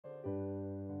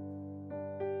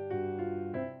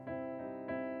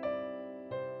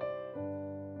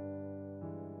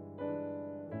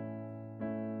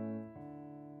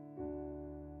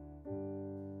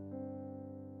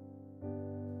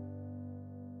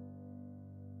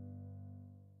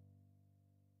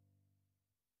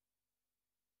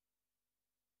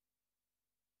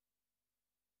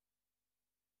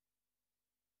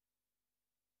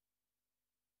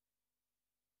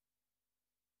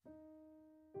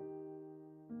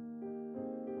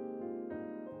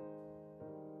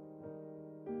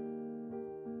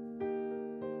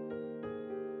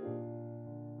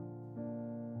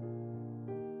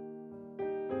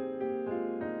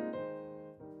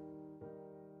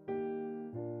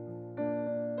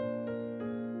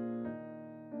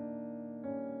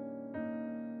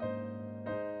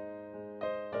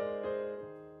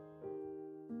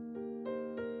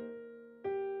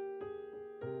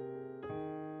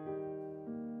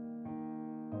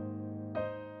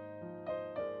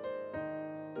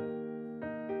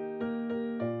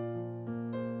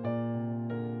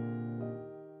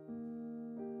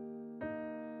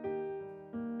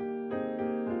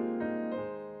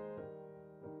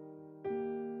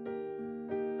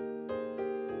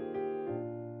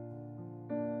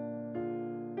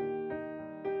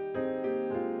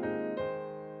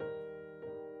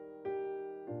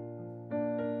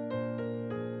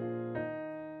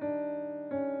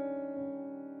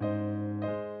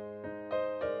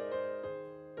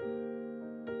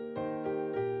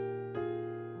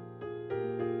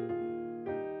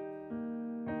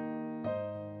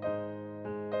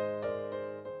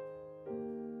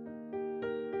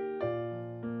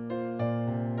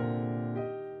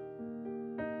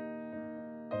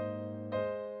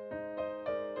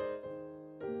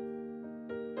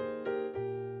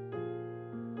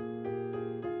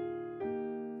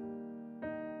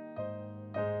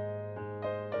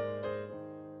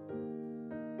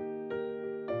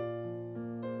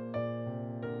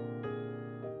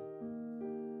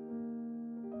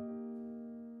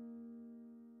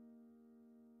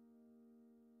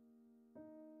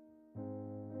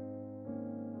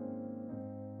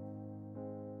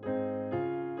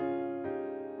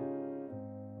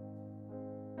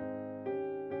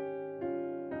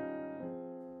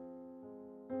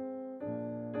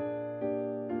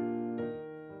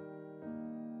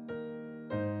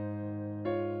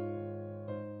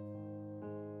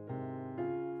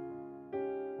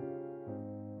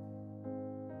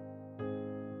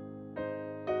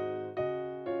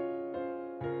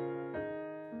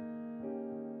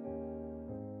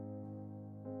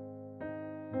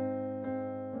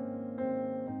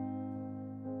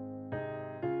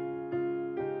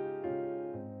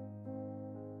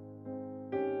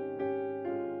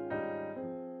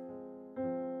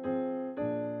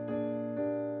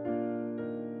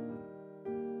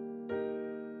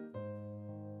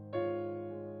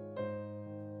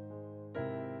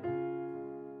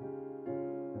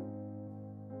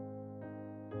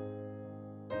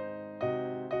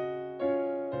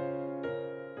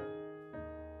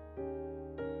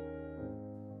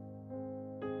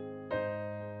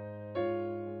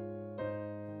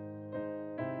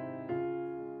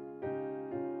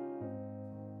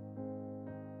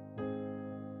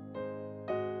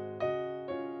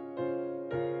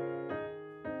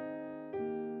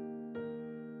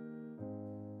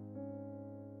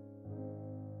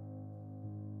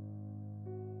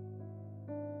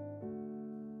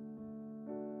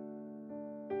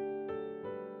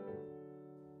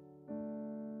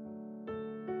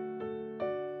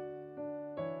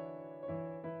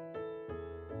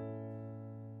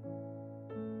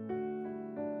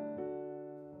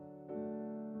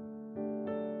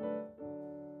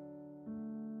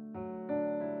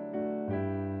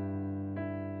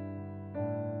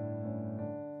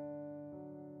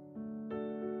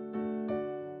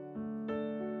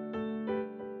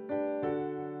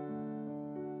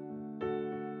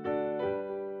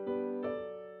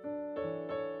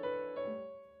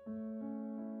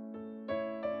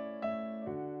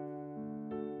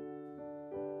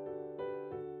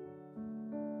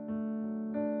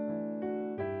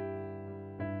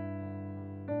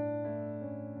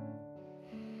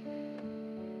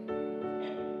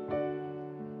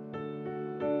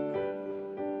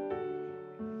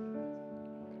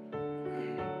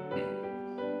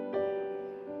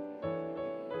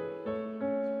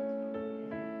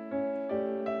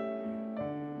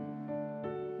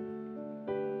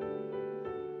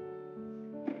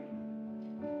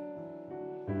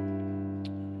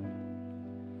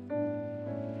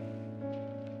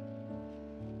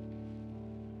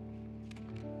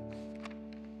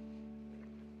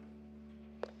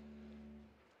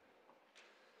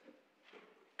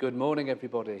Good morning,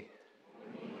 everybody.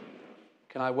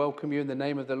 Can I welcome you in the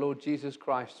name of the Lord Jesus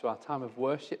Christ to our time of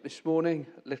worship this morning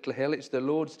at Little Hill. It's the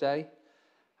Lord's Day,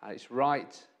 and it's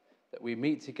right that we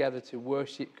meet together to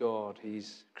worship God.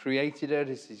 He's created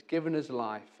us, He's given us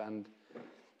life, and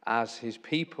as His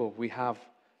people, we have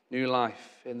new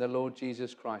life in the Lord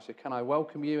Jesus Christ. So can I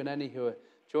welcome you and any who are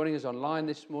joining us online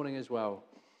this morning as well.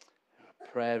 Our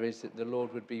prayer is that the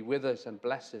Lord would be with us and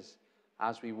bless us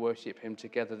as we worship Him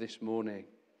together this morning.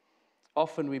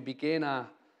 Often we begin our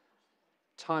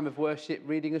time of worship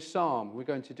reading a psalm. We're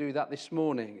going to do that this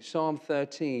morning. Psalm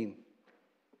 13.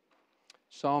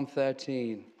 Psalm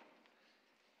 13.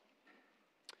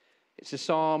 It's a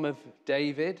psalm of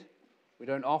David. We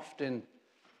don't often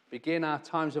begin our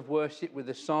times of worship with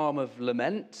a psalm of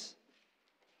lament,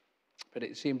 but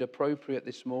it seemed appropriate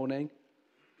this morning.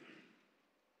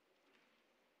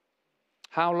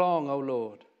 How long, O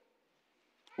Lord,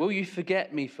 will you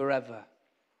forget me forever?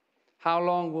 How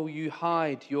long will you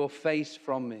hide your face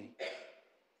from me?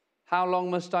 How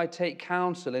long must I take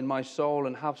counsel in my soul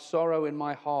and have sorrow in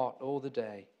my heart all the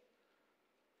day?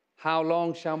 How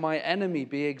long shall my enemy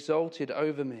be exalted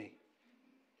over me?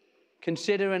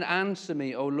 Consider and answer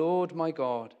me, O Lord my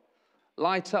God.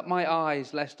 Light up my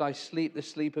eyes, lest I sleep the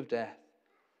sleep of death.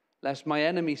 Lest my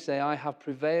enemy say, I have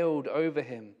prevailed over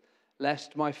him.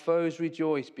 Lest my foes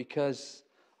rejoice because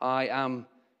I am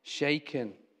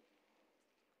shaken.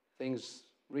 Things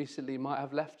recently might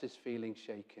have left us feeling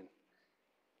shaken.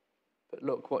 But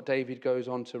look what David goes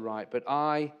on to write. But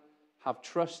I have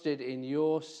trusted in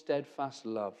your steadfast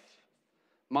love.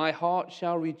 My heart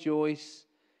shall rejoice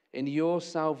in your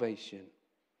salvation.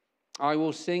 I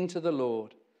will sing to the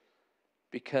Lord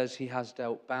because he has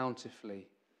dealt bountifully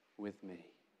with me.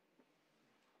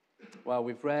 Well,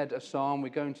 we've read a psalm. We're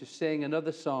going to sing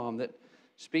another psalm that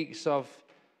speaks of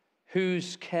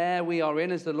whose care we are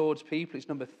in as the Lord's people. It's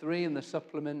number 3 in the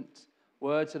supplement,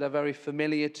 words that are very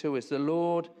familiar to us. The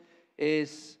Lord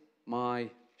is my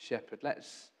shepherd.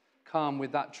 Let's come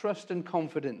with that trust and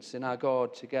confidence in our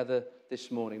God together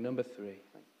this morning. Number 3.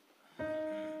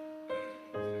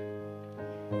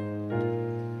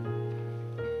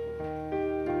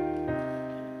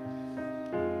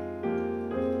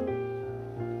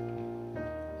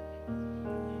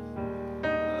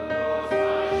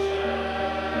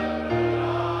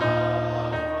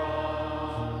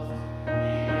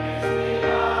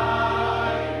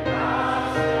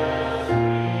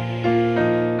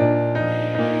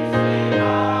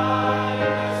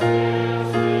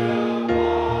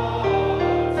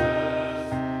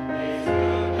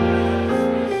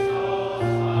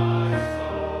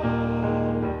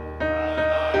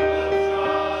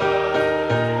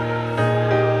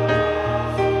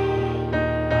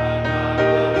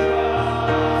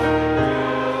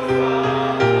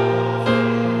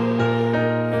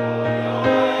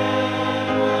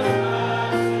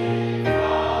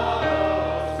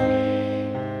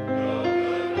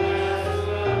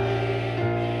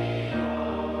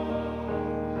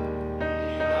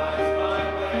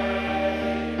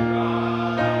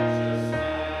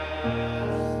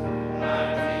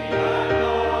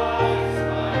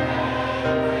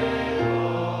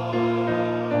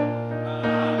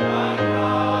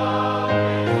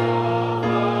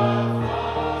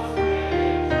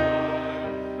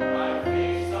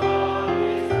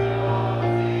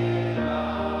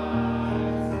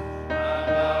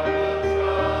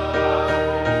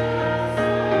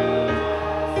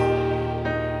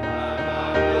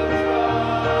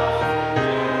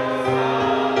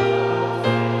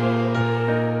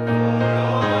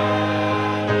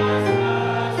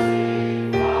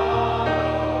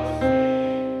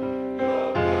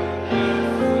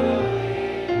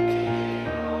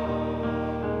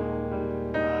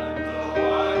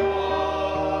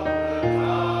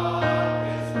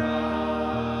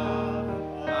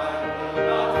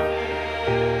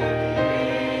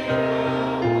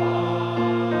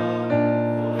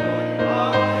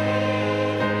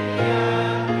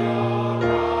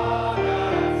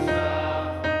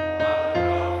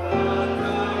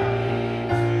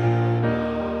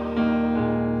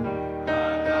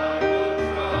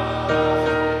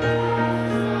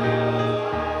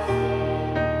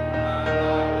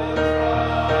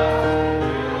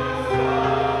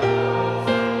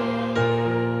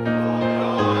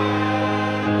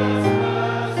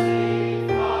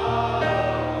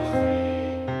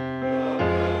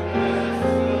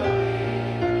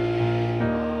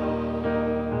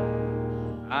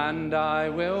 And I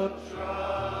will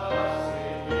trust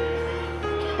in you. And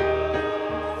I will trust in you.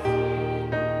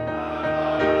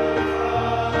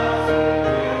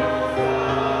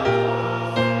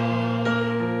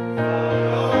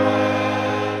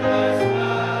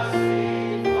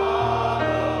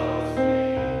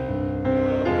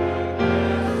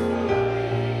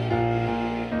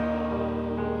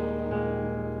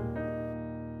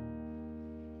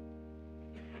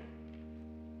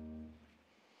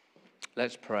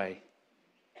 Let's pray.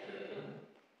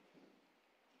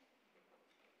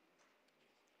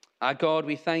 Our God,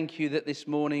 we thank you that this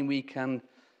morning we can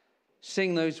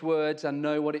sing those words and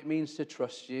know what it means to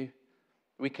trust you.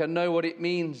 We can know what it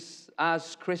means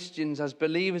as Christians, as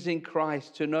believers in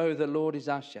Christ, to know the Lord is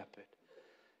our shepherd,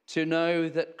 to know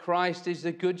that Christ is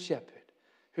the good shepherd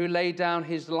who laid down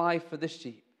his life for the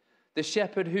sheep, the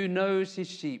shepherd who knows his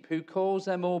sheep, who calls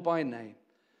them all by name.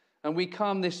 And we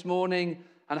come this morning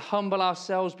and humble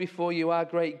ourselves before you, our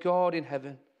great God in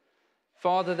heaven.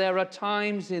 Father, there are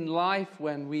times in life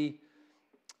when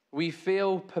we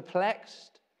feel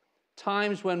perplexed,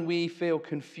 times when we feel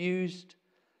confused,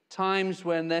 times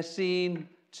when there seem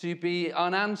to be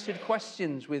unanswered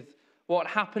questions with what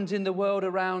happens in the world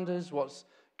around us, what's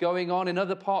going on in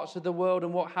other parts of the world,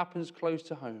 and what happens close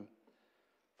to home.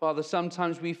 Father,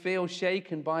 sometimes we feel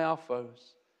shaken by our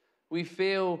foes. We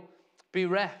feel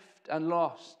bereft and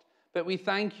lost. But we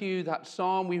thank you, that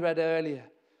psalm we read earlier,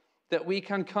 that we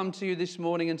can come to you this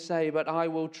morning and say, but I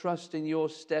will trust in your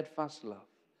steadfast love,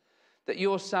 that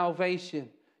your salvation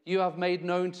you have made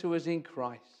known to us in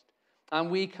Christ.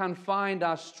 And we can find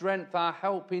our strength, our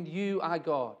help in you, our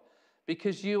God,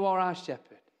 because you are our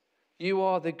shepherd. You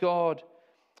are the God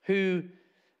who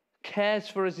cares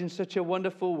for us in such a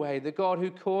wonderful way, the God who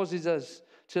causes us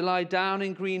to lie down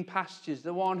in green pastures,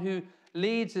 the one who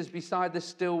leads us beside the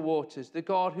still waters, the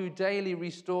God who daily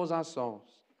restores our souls.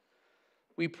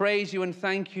 We praise you and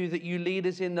thank you that you lead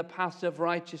us in the paths of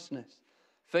righteousness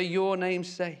for your name's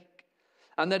sake.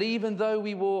 And that even though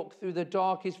we walk through the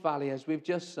darkest valley, as we've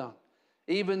just sung,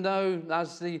 even though,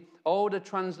 as the older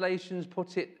translations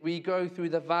put it, we go through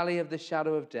the valley of the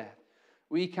shadow of death,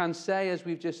 we can say, as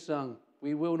we've just sung,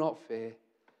 we will not fear,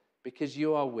 because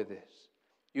you are with us.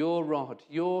 Your rod,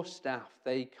 your staff,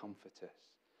 they comfort us.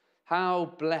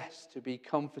 How blessed to be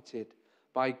comforted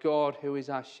by God who is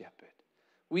our shepherd.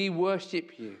 We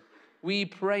worship you. We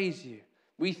praise you.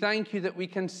 We thank you that we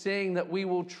can sing that we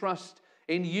will trust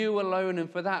in you alone, and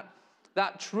for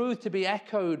that truth to be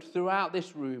echoed throughout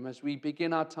this room as we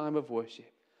begin our time of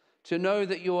worship. To know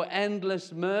that your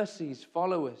endless mercies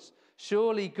follow us.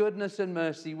 Surely goodness and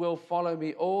mercy will follow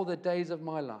me all the days of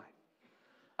my life.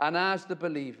 And as the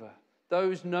believer,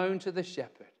 those known to the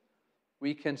shepherd,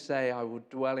 we can say, I will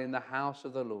dwell in the house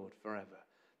of the Lord forever.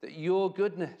 That your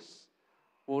goodness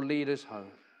will lead us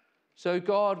home. So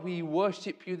God, we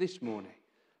worship you this morning.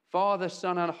 Father,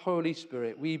 Son, and Holy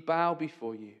Spirit, we bow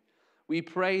before you. We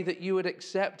pray that you would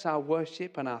accept our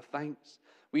worship and our thanks.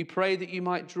 We pray that you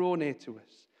might draw near to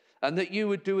us and that you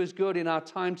would do us good in our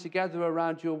time together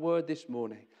around your word this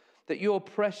morning, that your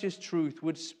precious truth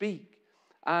would speak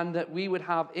and that we would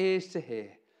have ears to hear,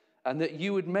 and that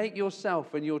you would make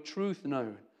yourself and your truth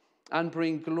known and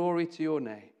bring glory to your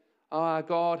name. Our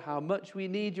God, how much we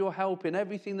need your help in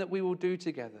everything that we will do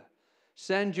together.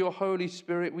 Send your Holy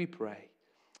Spirit, we pray,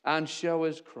 and show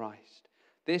us Christ.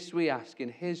 This we ask in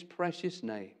his precious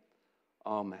name.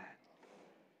 Amen.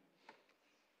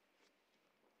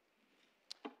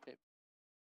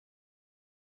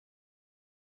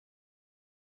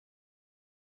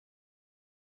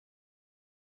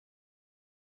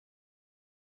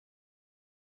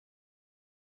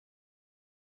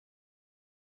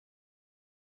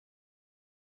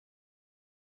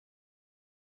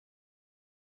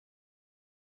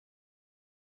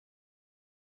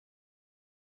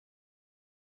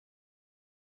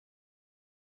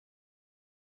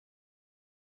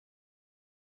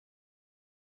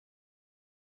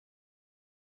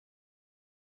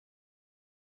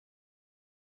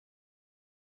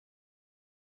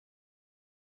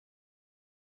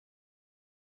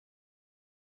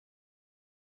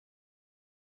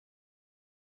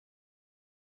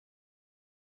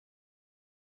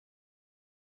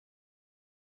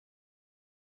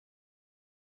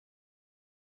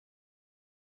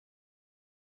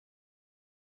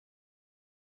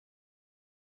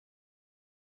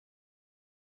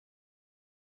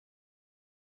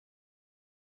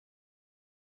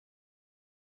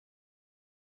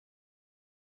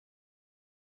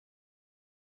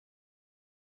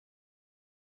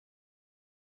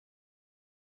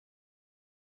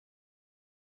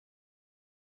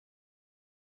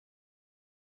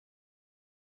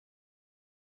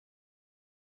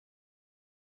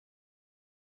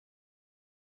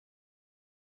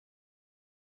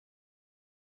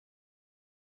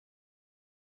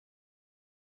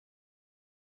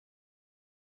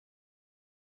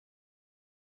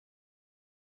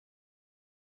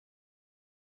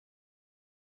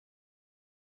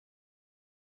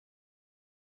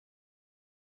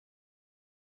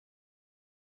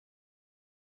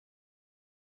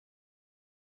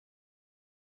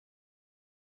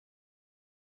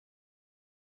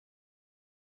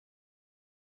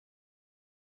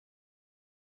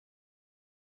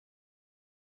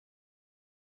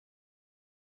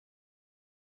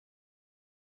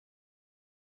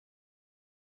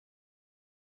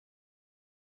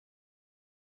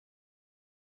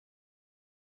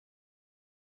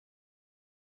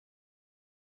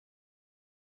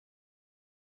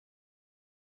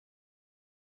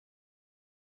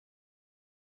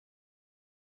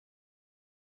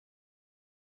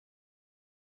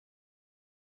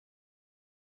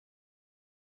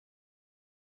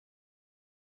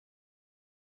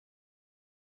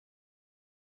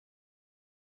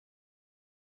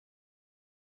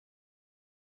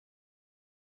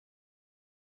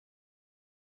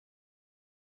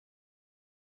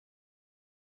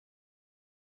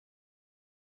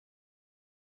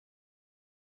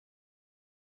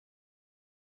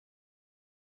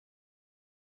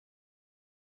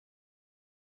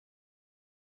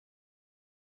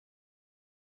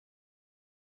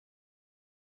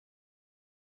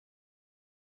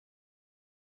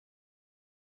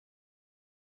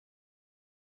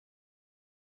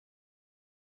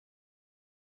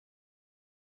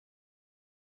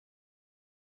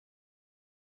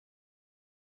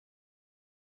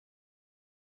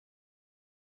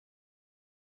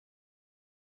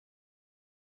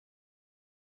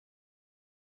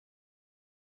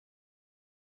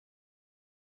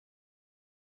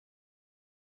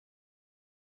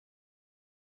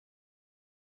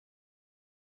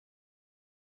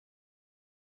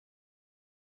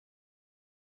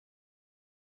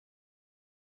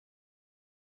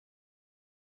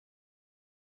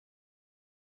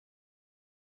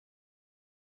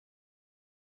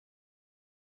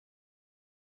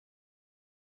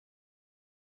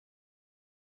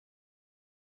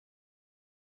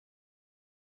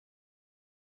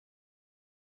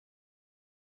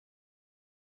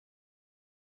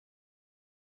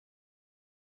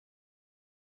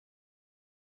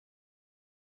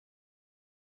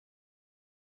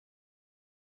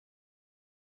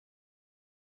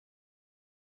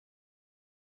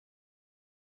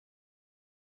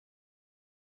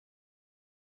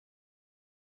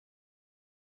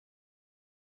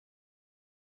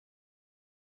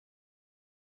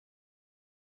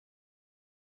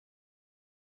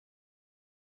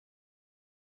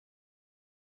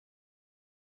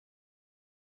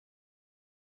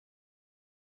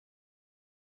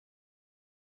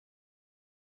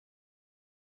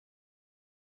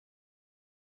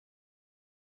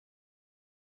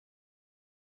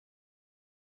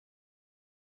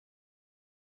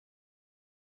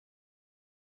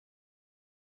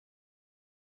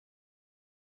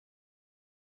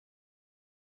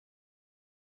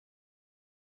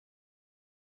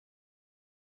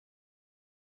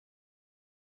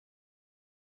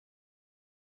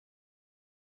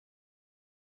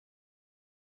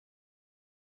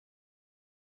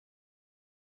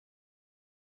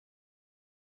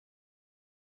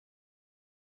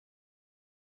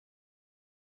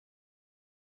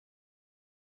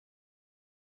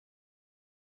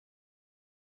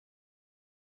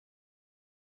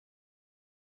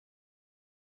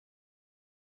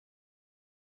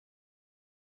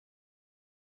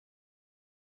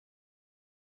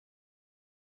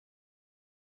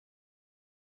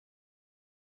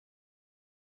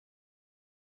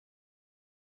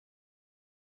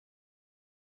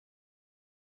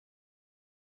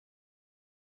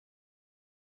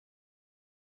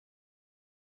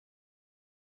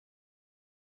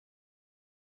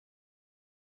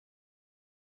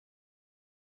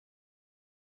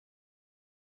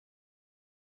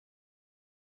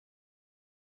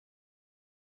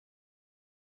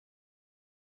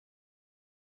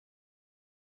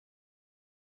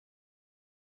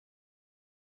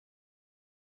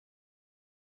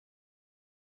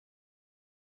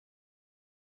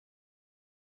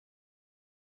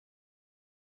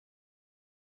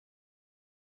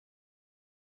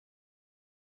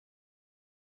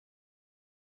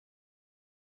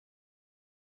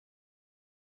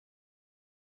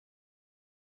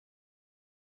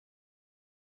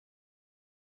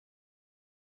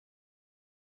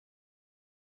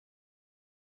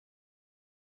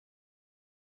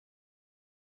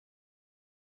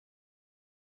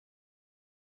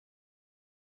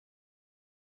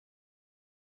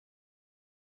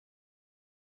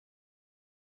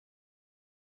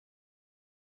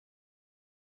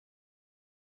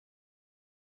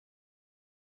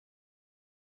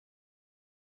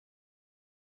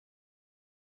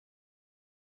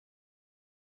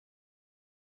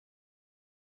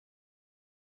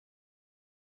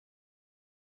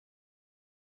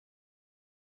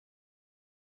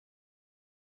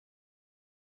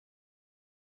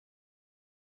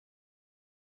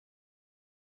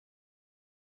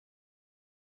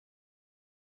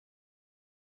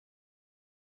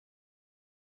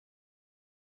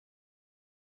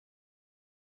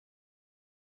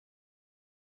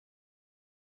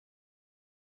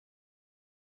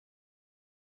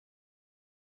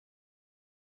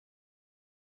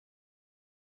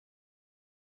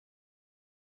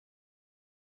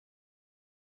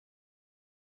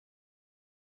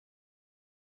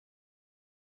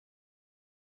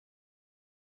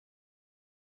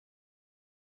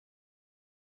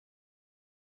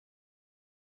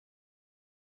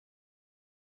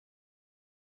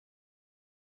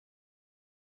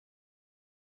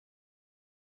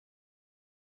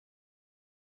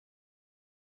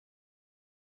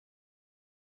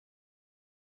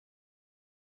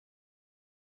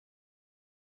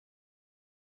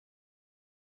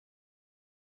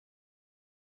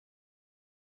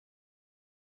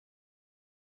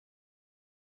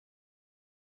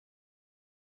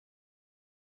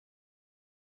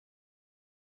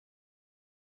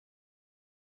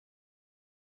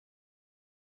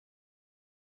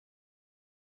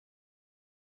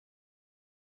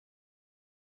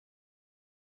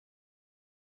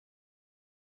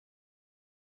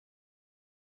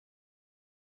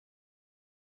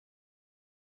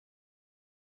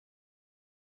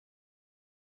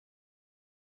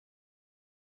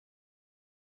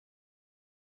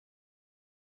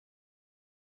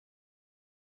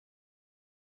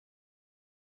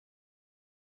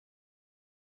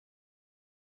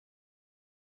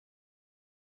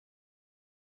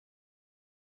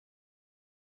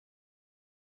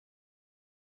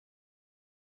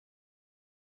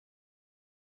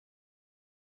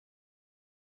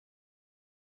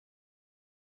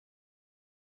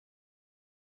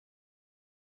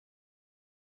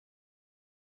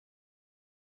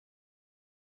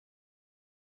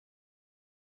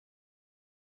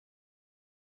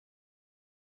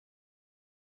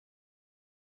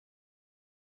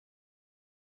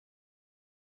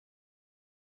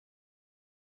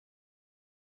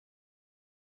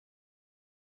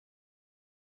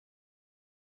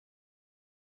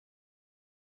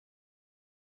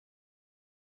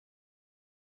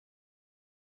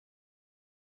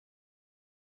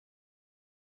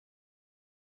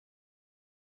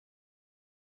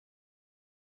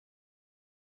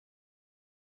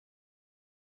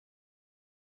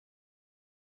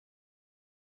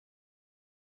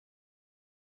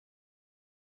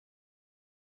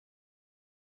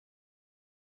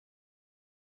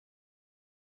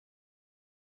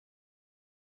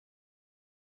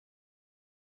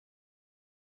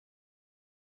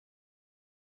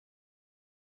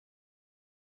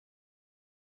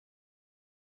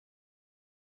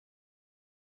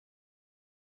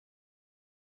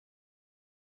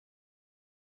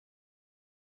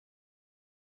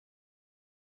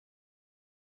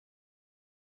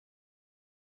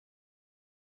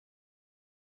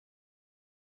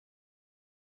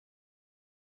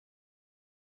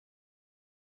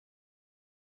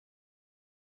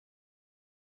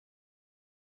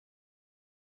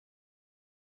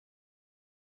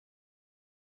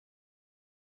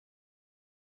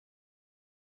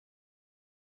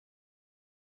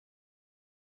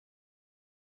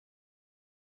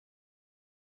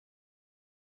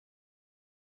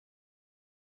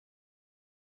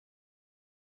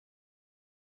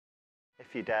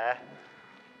 if you dare.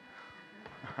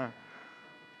 Right,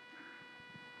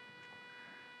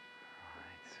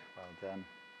 well done.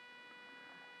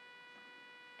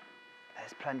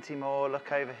 There's plenty more.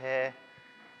 Look over here.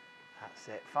 That's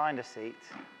it. Find a seat.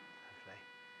 Lovely.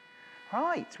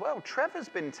 Right, well, Trevor's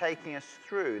been taking us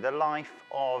through the life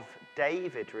of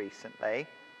David recently.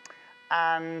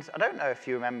 And I don't know if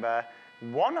you remember,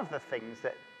 one of the things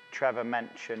that Trevor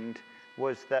mentioned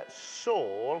was that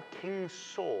Saul, King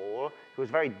Saul, who was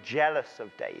very jealous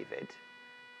of David,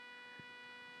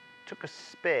 took a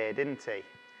spear, didn't he?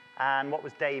 And what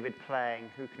was David playing?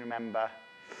 Who can remember?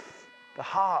 The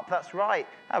harp, that's right.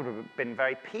 That would have been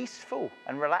very peaceful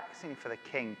and relaxing for the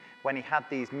king when he had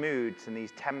these moods and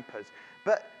these tempers.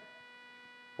 But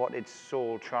what did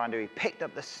Saul try and do? He picked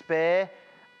up the spear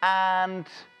and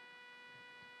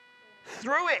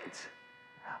threw it.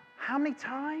 How many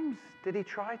times did he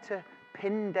try to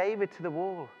pin David to the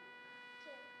wall?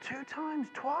 2 times,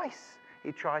 twice.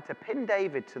 He tried to pin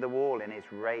David to the wall in his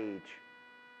rage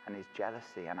and his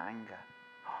jealousy and anger.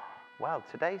 Well,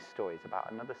 today's story is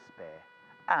about another spear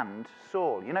and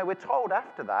Saul. You know, we're told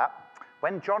after that,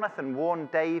 when Jonathan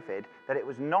warned David that it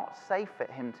was not safe for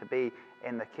him to be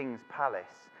in the king's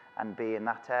palace and be in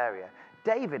that area,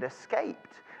 David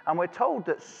escaped. And we're told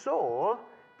that Saul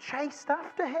chased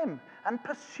after him and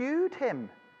pursued him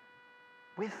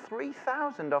with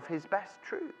 3,000 of his best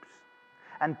troops.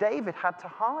 And David had to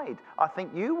hide. I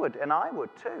think you would, and I would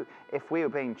too, if we were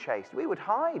being chased. We would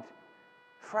hide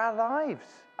for our lives.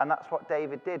 And that's what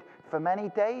David did for many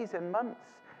days and months.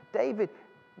 David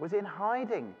was in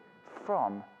hiding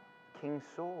from King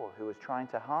Saul, who was trying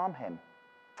to harm him.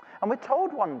 And we're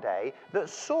told one day that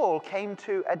Saul came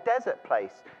to a desert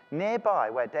place nearby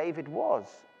where David was.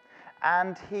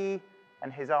 And he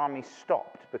and his army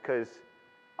stopped, because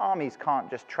armies can't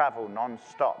just travel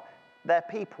non-stop. They're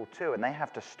people too, and they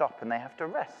have to stop and they have to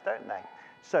rest, don't they?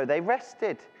 So they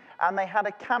rested, and they had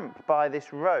a camp by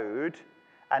this road,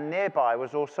 and nearby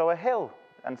was also a hill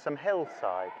and some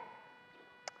hillside.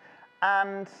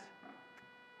 And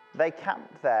they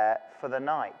camped there for the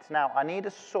night. Now, I need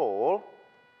a Saul.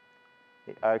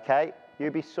 Okay, you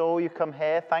be Saul, you come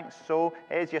here. Thanks, Saul.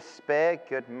 Here's your spear,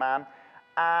 good man.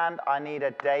 And I need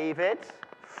a David.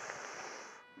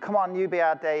 Come on, you be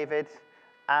our David.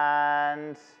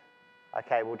 And,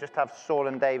 okay, we'll just have Saul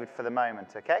and David for the moment,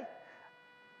 okay?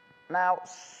 Now,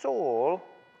 Saul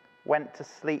went to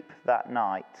sleep that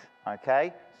night,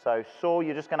 okay? So, Saul,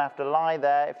 you're just going to have to lie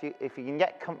there. If you can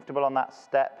get comfortable on that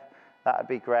step, that would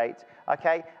be great,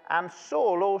 okay? And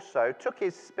Saul also took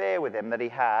his spear with him that he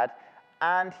had,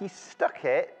 and he stuck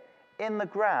it in the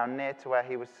ground near to where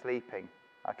he was sleeping,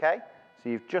 okay? So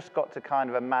you've just got to kind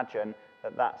of imagine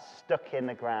that that's stuck in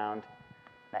the ground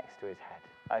next to his head,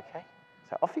 okay?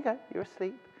 So off you go, you're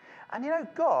asleep. And you know,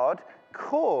 God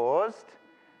caused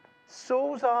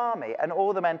Saul's army and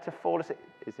all the men to fall asleep.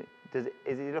 Does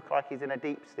he look like he's in a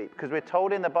deep sleep? Because we're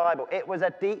told in the Bible it was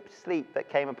a deep sleep that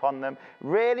came upon them.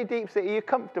 Really deep sleep. Are you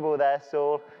comfortable there,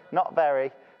 Saul? Not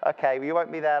very. Okay, well, you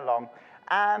won't be there long.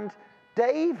 And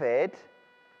David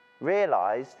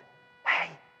realized, hey,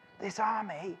 this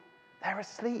army, they're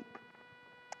asleep.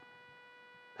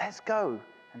 Let's go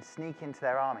and sneak into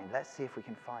their army. Let's see if we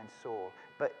can find Saul.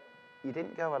 But you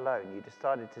didn't go alone. You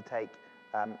decided to take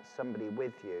somebody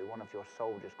with you, one of your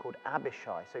soldiers, called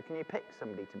Abishai. So can you pick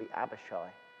somebody to be Abishai?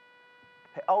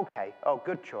 Okay. Oh,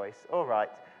 good choice. All right.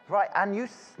 Right, and you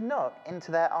snuck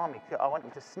into their army. I want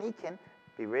you to sneak in,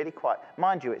 be really quiet.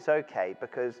 Mind you, it's okay,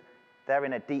 because they're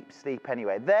in a deep sleep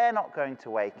anyway. They're not going to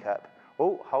wake up.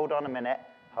 Oh, hold on a minute.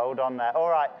 Hold on there. All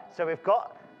right,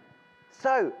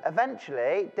 so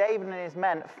eventually, David and his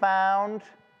men found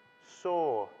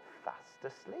Saul fast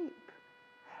asleep.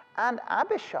 And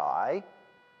Abishai,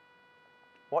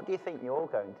 what do you think you're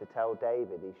going to tell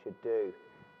David he should do?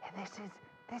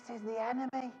 This is the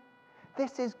enemy.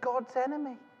 This is God's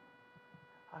enemy.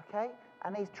 Okay?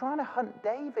 And he's trying to hunt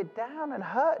David down and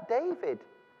hurt David,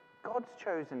 God's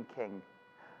chosen king.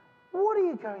 What are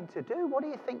you going to do? What do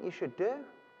you think you should do?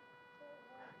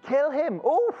 Kill him.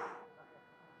 Oof.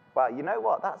 Well, you know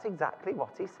what? That's exactly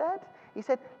what he said. He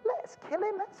said, let's kill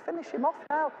him. Let's finish him off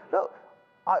now. Look,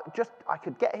 I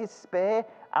could get his spear,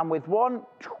 and with one,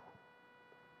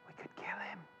 we could kill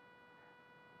him.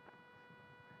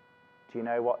 Do you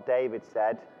know what David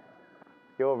said?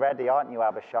 You're ready, aren't you,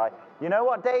 Abishai? You know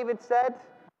what David said?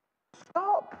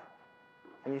 Stop.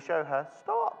 And you show her,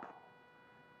 stop.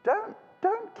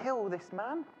 Don't kill this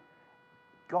man.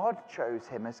 God chose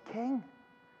him as king.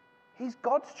 He's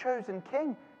God's chosen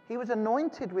king. He was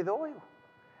anointed with oil,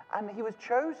 and he was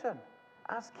chosen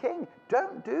as king.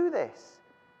 Don't do this.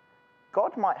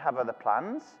 God might have other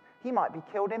plans. He might be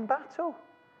killed in battle,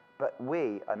 but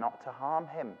we are not to harm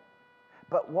him.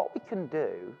 But what we can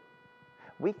do,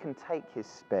 we can take his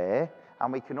spear,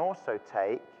 and we can also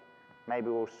take, maybe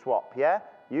we'll swap, yeah?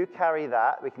 You carry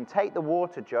that. We can take the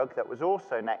water jug that was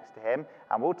also next to him,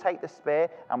 and we'll take the spear,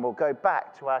 and we'll go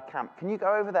back to our camp. Can you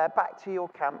go over there, back to your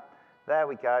camp? There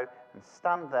we go, and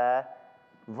stand there.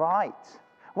 Right.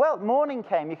 Well, morning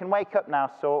came. You can wake up now,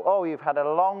 Saul. Oh, you've had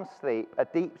a long sleep, a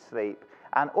deep sleep,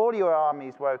 and all your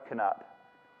army's woken up.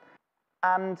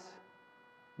 And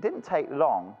it didn't take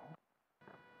long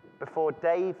before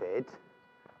David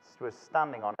was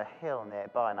standing on a hill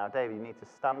nearby. Now, David, you need to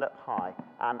stand up high,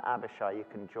 and Abishai, you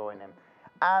can join him.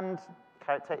 And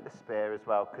take the spear as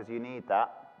well, because you need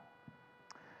that.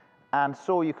 And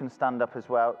Saul, you can stand up as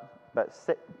well, but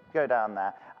go down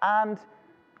there. And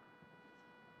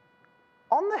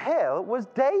on the hill was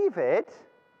David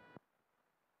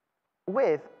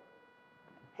with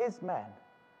his men.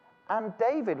 And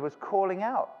David was calling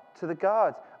out to the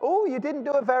guards, "Oh, you didn't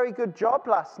do a very good job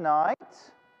last night.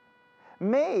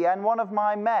 Me and one of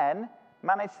my men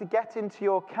managed to get into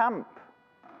your camp.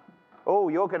 Oh,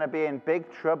 you're going to be in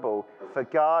big trouble for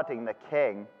guarding the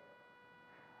king.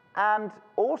 And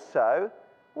also,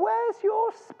 where's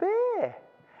your spear?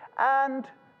 And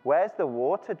where's the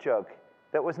water jug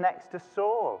that was next to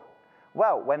Saul?"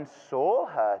 Well, when Saul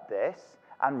heard this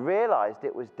and realized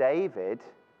it was David,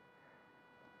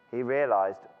 he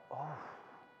realized, oh,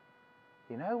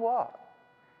 you know what?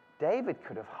 David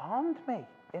could have harmed me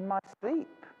in my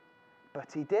sleep, but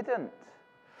he didn't.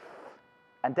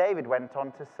 And David went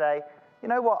on to say, you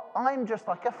know what? I'm just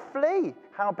like a flea.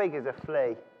 How big is a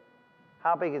flea?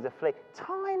 How big is a flea?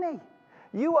 Tiny.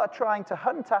 You are trying to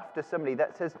hunt after somebody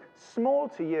that's as small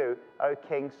to you, O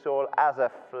King Saul, as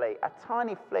a flea, a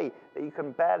tiny flea that you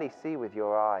can barely see with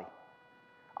your eye.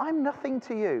 I'm nothing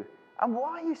to you, and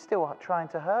why are you still trying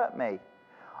to hurt me?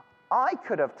 I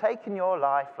could have taken your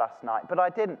life last night, but I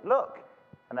didn't. Look.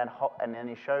 And then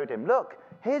he showed him, look,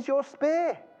 here's your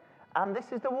spear, and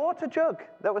this is the water jug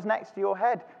that was next to your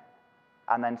head.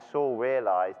 And then Saul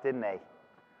realized, didn't he?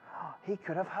 Oh, he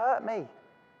could have hurt me.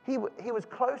 He was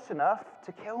close enough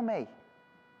to kill me,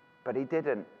 but he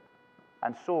didn't.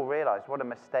 And Saul realized what a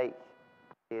mistake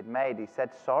he had made. He said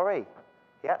sorry.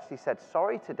 He actually said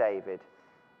sorry to David,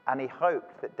 and he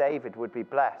hoped that David would be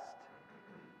blessed.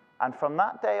 And from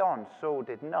that day on, Saul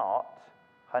did not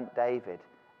hunt David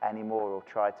anymore or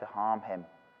try to harm him.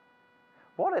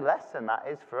 What a lesson that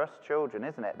is for us children,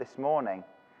 isn't it, this morning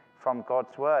from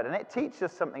God's word. And it teaches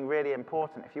us something really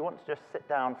important. If you want to just sit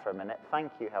down for a minute,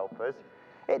 thank you, helpers.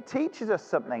 It teaches us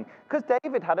something, because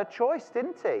David had a choice,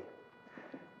 didn't he?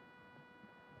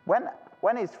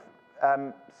 When his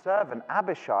servant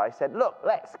Abishai said, look,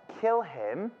 let's kill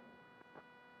him,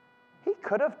 he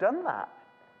could have done that,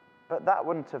 but that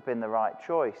wouldn't have been the right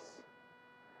choice,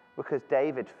 because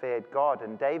David feared God,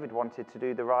 and David wanted to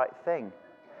do the right thing.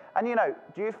 And you know,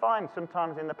 do you find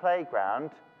sometimes in the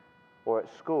playground or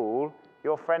at school,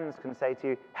 your friends can say to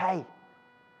you, hey,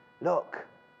 look,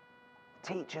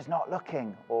 teacher's not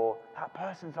looking, or that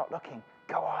person's not looking,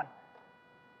 go on,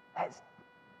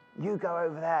 you go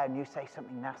over there and you say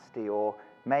something nasty, or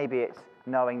maybe it's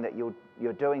knowing that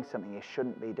you're doing something you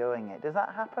shouldn't be doing it. Does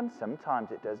that happen?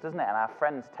 Sometimes it does, doesn't it? And our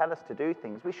friends tell us to do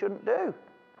things we shouldn't do.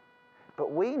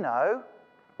 But we know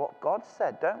what God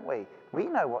said, don't we? We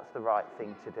know what's the right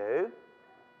thing to do.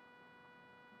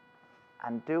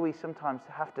 And do we sometimes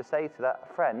have to say to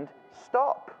that friend,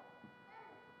 stop.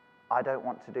 I don't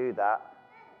want to do that.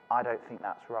 I don't think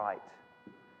that's right.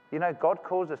 You know, God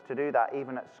calls us to do that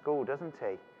even at school, doesn't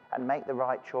he? And make the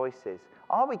right choices.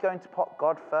 Are we going to put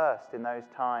God first in those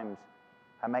times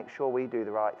and make sure we do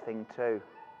the right thing too?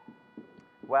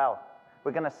 Well,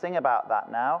 we're going to sing about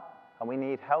that now, and we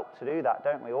need help to do that,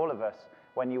 don't we, all of us?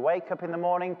 When you wake up in the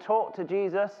morning, talk to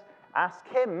Jesus, ask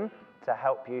him to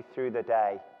help you through the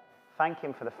day. Thank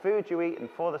him for the food you eat and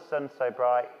for the sun so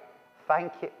bright.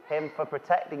 Thank him for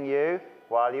protecting you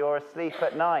while you're asleep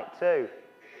at night too.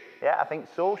 Yeah, I think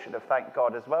Saul should have thanked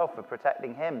God as well for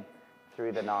protecting him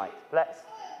through the night. Let's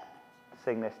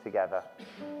sing this together.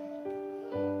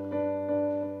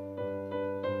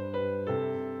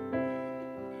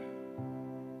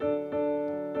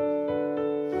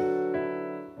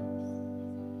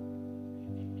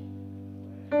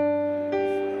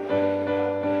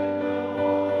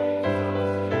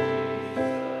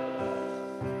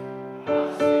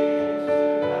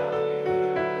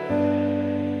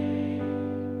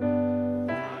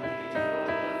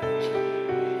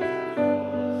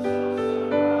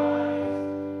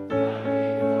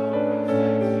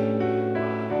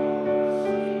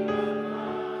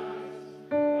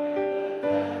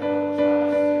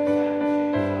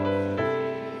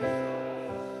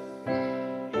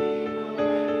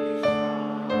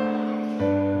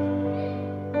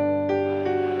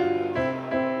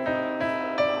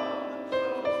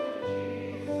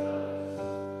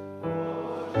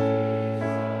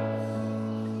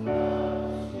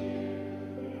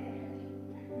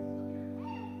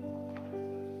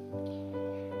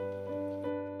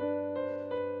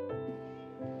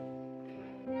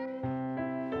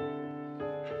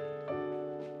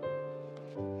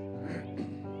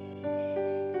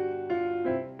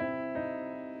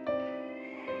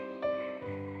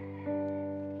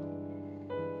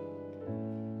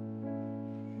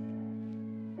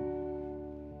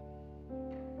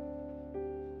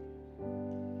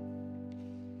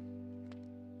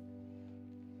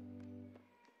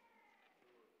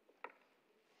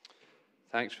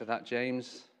 Thanks for that,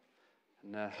 James.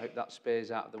 And I hope that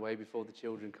spares out of the way before the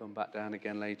children come back down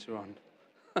again later on.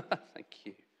 Thank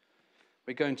you.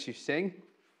 We're going to sing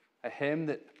a hymn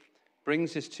that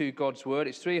brings us to God's word.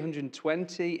 It's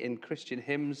 320 in Christian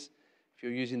hymns. If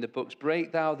you're using the books,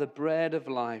 break thou the bread of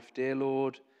life, dear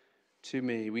Lord, to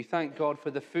me. We thank God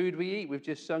for the food we eat. We've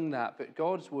just sung that. But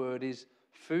God's word is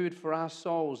food for our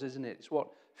souls, isn't it? It's what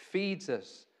feeds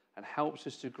us and helps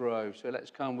us to grow. So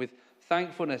let's come with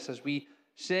thankfulness as we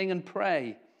sing and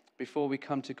pray before we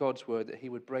come to God's word, that he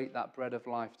would break that bread of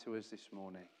life to us this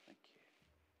morning. Thank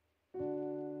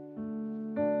you.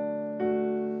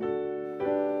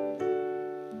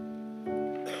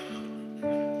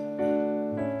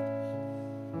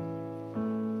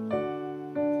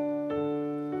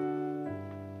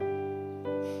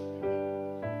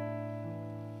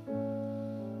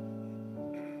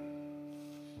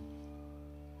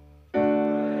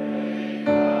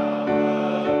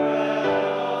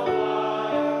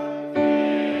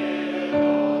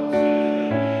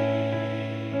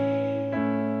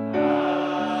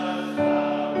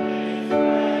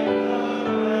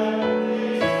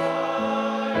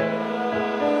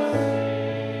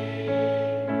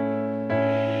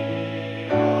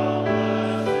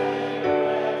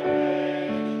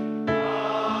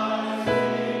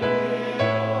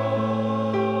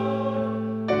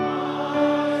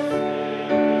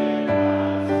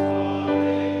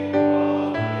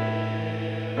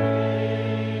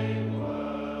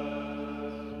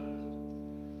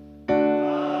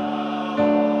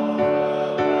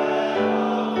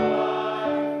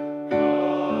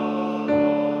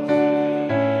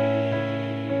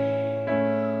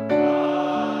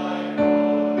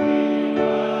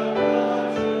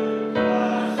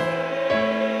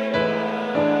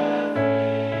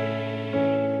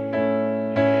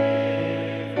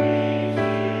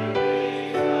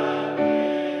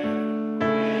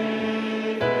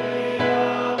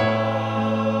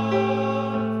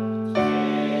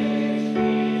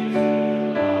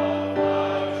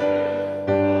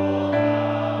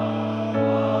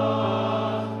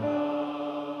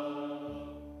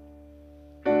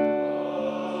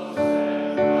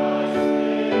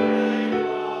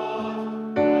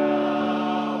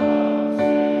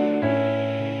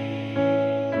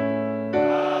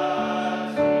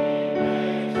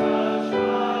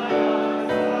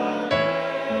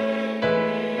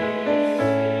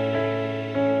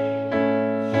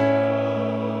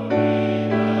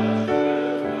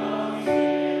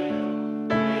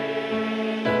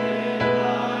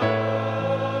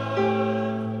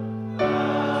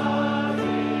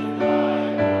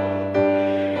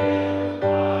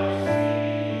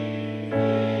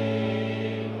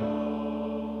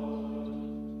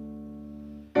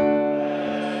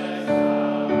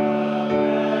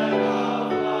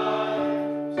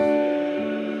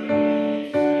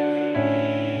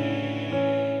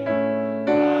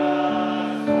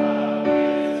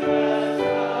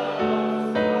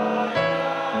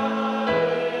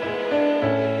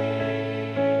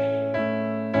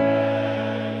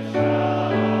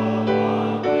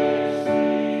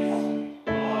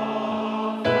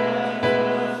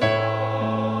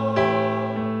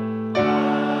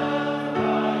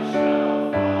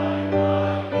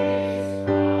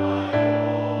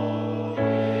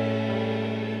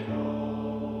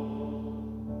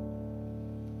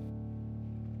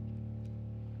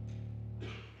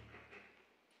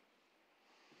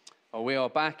 Well, we are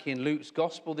back in Luke's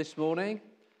Gospel this morning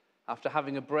after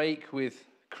having a break with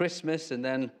Christmas and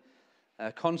then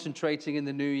concentrating in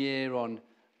the new year on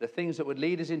the things that would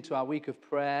lead us into our week of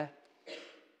prayer.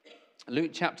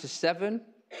 Luke chapter 7,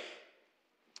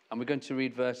 and we're going to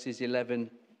read verses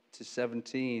 11 to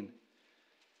 17.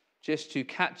 Just to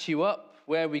catch you up,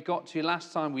 where we got to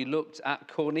last time, we looked at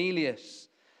Cornelius,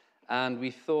 and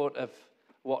we thought of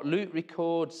what Luke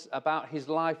records about his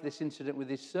life, this incident with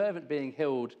his servant being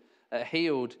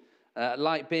healed,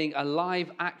 like being a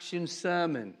live action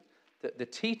sermon. The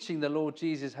teaching the Lord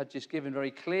Jesus had just given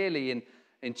very clearly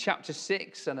in chapter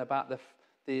 6, and about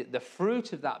the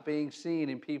fruit of that being seen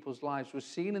in people's lives was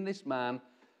seen in this man,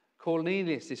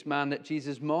 Cornelius, this man that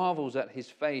Jesus marvels at his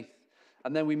faith.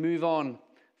 And then we move on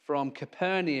from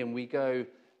Capernaum. We go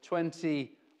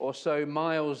 20 or so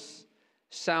miles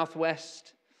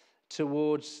southwest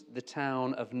towards the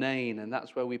town of Nain, and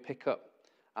that's where we pick up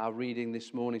our reading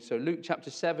this morning. So Luke chapter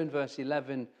 7, verse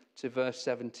 11 to verse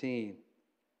 17.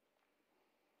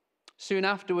 Soon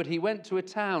afterward, he went to a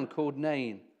town called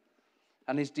Nain,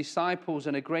 and his disciples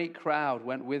and a great crowd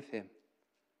went with him.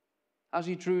 As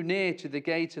he drew near to the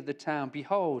gate of the town,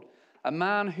 behold, a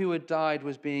man who had died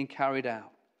was being carried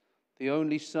out, the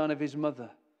only son of his mother,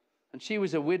 and she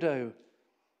was a widow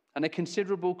and a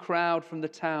considerable crowd from the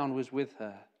town was with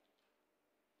her.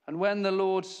 And when the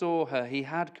Lord saw her, he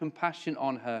had compassion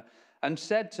on her and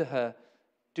said to her,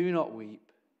 "Do not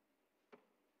weep."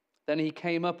 Then he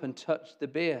came up and touched the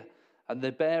bier, and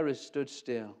the bearers stood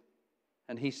still.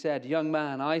 And he said, "Young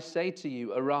man, I say to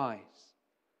you, arise."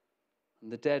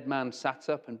 And the dead man sat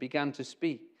up and began to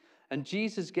speak, and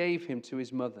Jesus gave him to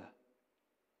his mother.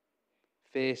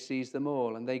 Fear seized them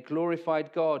all, and they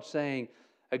glorified God, saying,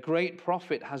 "A great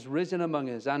prophet has risen among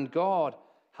us, and God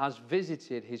has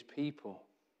visited his people."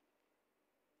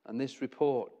 And this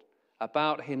report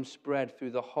about him spread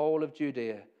through the whole of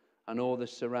Judea and all the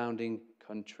surrounding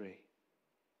country.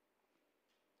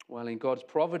 Well, in God's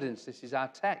providence, this is our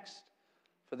text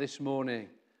for this morning.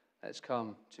 Let's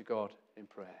come to God in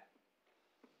prayer.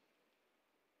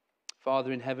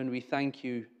 Father in heaven, we thank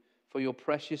you for your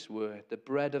precious word, the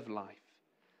bread of life.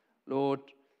 Lord,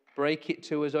 break it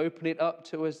to us, open it up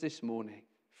to us this morning.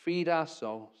 Feed our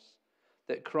souls,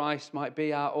 that Christ might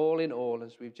be our all in all,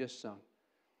 as we've just sung.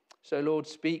 So, Lord,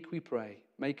 speak, we pray.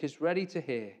 Make us ready to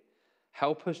hear.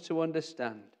 Help us to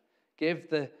understand. Give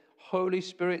the Holy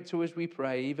Spirit to us, we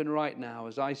pray, even right now,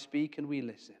 as I speak and we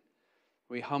listen.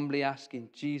 We humbly ask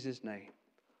in Jesus' name.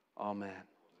 Amen.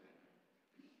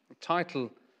 The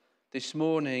title this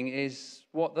morning is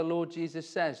what the Lord Jesus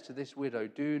says to this widow: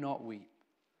 do not weep.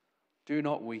 Do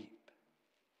not weep.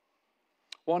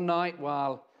 One night,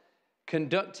 while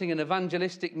conducting an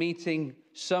evangelistic meeting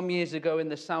some years ago in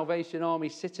the Salvation Army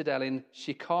Citadel in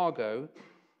Chicago,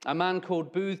 a man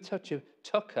called Booth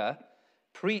Tucker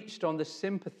preached on the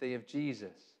sympathy of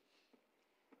Jesus.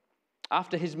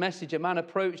 After his message, a man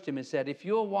approached him and said, "If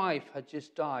your wife had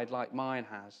just died like mine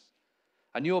has,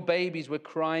 and your babies were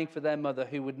crying for their mother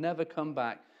who would never come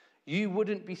back, you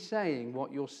wouldn't be saying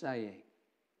what you're saying."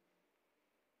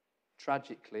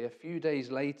 Tragically, a few days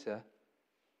later,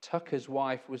 Tucker's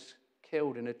wife was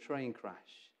killed in a train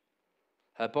crash.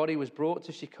 Her body was brought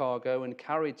to Chicago and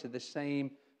carried to the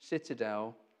same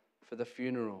citadel for the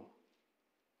funeral.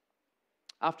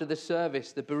 After the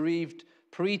service, the bereaved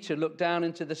preacher looked down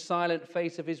into the silent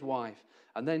face of his wife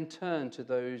and then turned to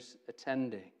those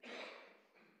attending.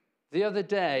 "The other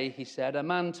day," he said, "a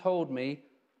man told me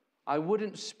I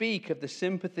wouldn't speak of the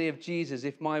sympathy of Jesus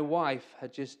if my wife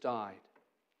had just died.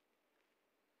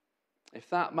 If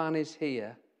that man is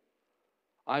here,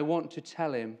 I want to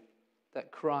tell him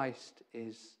that Christ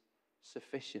is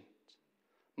sufficient.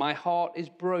 My heart is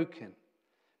broken,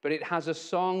 but it has a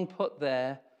song put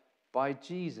there by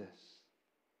Jesus.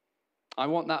 I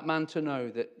want that man to know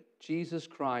that Jesus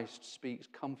Christ speaks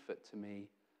comfort to me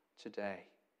today."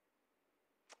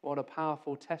 What a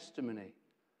powerful testimony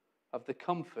of the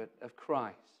comfort of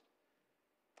Christ.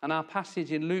 And our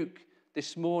passage in Luke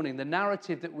this morning, the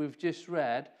narrative that we've just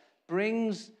read,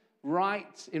 brings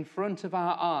right in front of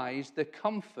our eyes the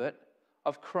comfort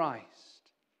of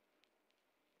Christ.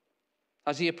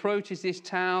 As he approaches this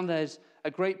town, there's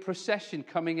a great procession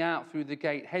coming out through the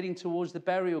gate, heading towards the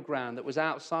burial ground that was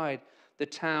outside the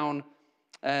town,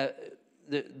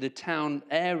 the town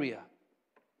area.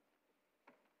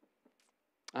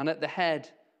 And at the head,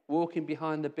 walking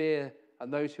behind the bier,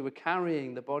 and those who were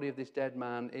carrying the body of this dead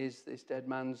man, is this dead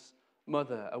man's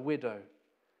mother, a widow.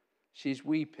 She's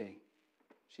weeping.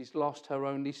 She's lost her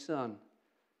only son.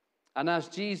 And as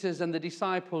Jesus and the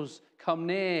disciples come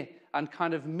near and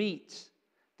kind of meet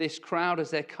this crowd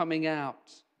as they're coming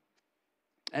out,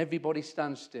 everybody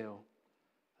stands still.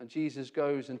 And Jesus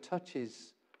goes and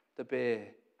touches the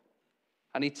bier.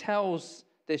 And he tells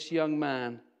this young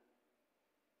man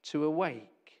to awake.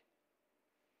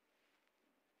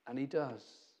 And he does.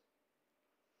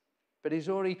 But he's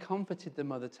already comforted the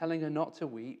mother, telling her not to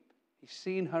weep. He's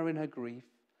seen her in her grief.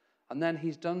 And then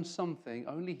he's done something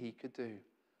only he could do.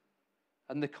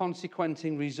 And the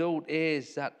consequenting result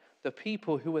is that the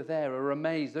people who are there are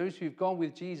amazed. Those who've gone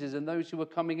with Jesus and those who are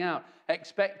coming out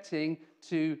expecting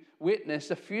to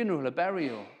witness a funeral, a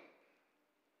burial.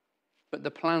 But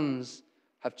the plans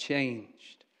have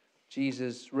changed.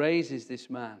 Jesus raises this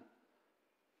man.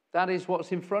 That is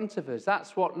what's in front of us.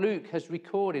 That's what Luke has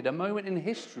recorded. A moment in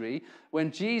history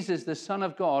when Jesus, the Son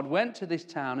of God, went to this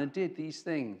town and did these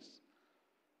things.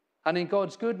 And in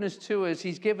God's goodness to us,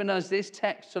 he's given us this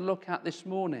text to look at this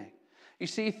morning. You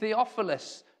see,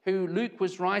 Theophilus, who Luke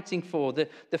was writing for, the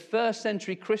first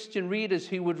century Christian readers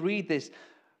who would read this,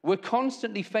 were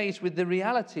constantly faced with the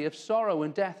reality of sorrow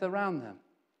and death around them.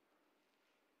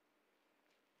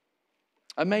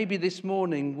 And maybe this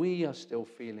morning we are still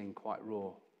feeling quite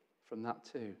raw from that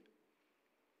too.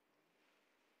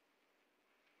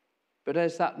 But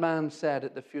as that man said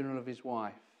at the funeral of his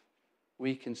wife,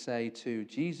 we can say too,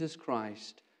 Jesus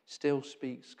Christ still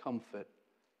speaks comfort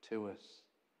to us.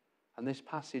 And this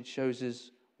passage shows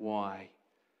us why.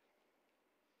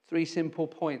 3 simple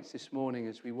points this morning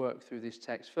as we work through this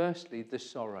text. Firstly, the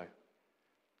sorrow.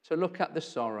 To look at the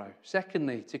sorrow.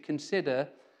 Secondly, to consider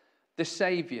the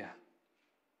Saviour.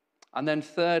 And then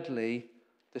thirdly,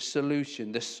 the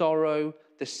solution. The sorrow,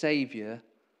 the Saviour,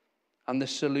 and the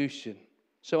solution.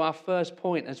 So our first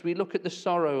point, as we look at the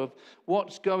sorrow of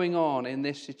what's going on in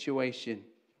this situation.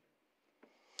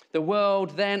 The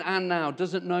world then and now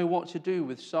doesn't know what to do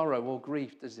with sorrow or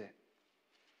grief, does it?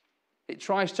 It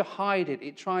tries to hide it.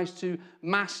 It tries to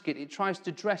mask it. It tries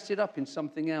to dress it up in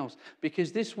something else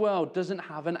because this world doesn't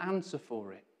have an answer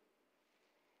for it.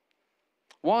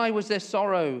 Why was there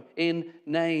sorrow in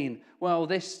Nain? Well,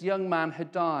 this young man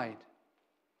had died.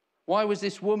 Why was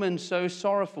this woman so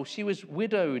sorrowful? She was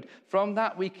widowed. From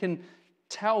that, we can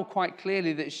tell quite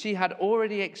clearly that she had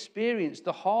already experienced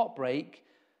the heartbreak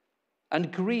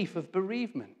and grief of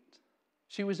bereavement.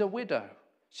 She was a widow.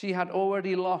 She had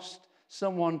already lost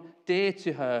someone dear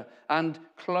to her and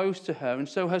close to her. And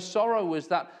so her sorrow was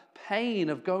that pain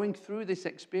of going through this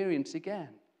experience again.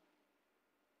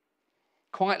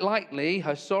 Quite likely,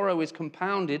 her sorrow is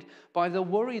compounded by the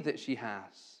worry that she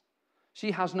has.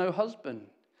 She has no husband,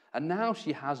 and now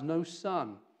she has no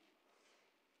son.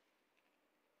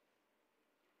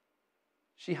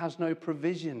 She has no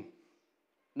provision,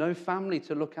 no family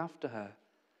to look after her.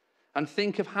 And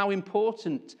think of how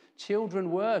important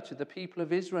children were to the people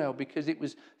of Israel, because it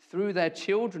was through their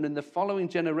children and the following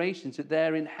generations that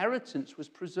their inheritance was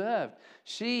preserved.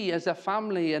 She, as a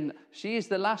family, and she is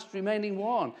the last remaining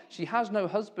one. She has no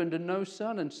husband and no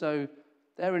son, and so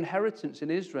their inheritance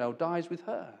in Israel dies with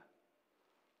her.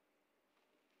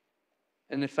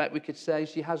 And in fact, we could say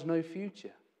she has no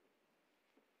future.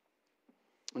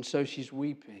 And so she's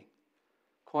weeping,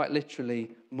 quite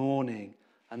literally mourning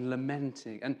and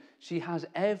lamenting. And she has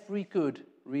every good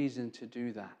reason to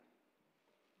do that.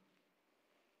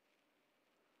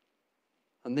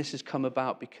 And this has come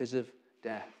about because of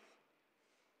death.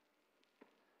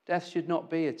 Death should not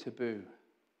be a taboo.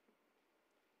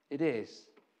 It is.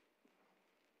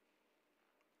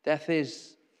 Death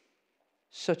is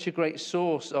such a great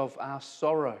source of our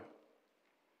sorrow.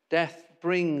 Death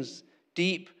brings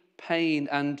deep pain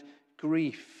and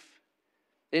grief.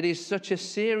 It is such a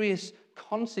serious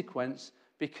consequence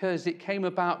because it came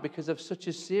about because of such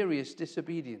a serious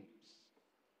disobedience.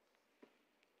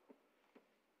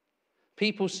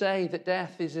 People say that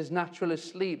death is as natural as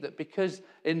sleep, that because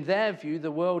in their view the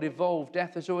world evolved,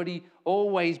 death has already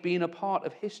always been a part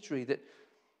of history, that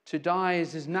to die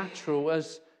is as natural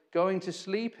as going to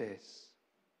sleep is.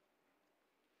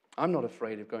 I'm not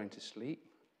afraid of going to sleep.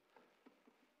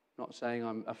 I'm not saying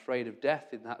I'm afraid of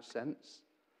death in that sense.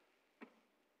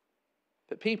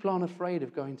 But people aren't afraid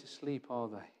of going to sleep, are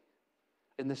they?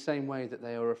 In the same way that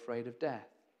they are afraid of death.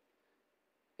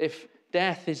 If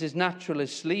death is as natural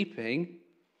as sleeping,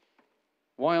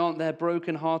 why aren't there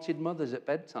broken-hearted mothers at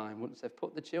bedtime once they've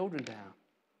put the children down?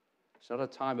 It's not a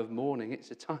time of mourning,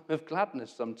 it's a time of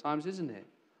gladness sometimes, isn't it?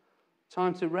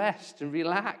 Time to rest and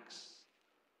relax.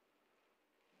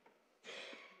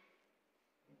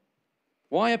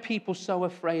 Why are people so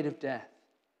afraid of death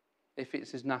if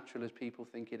it's as natural as people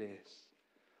think it is?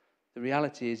 The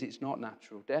reality is it's not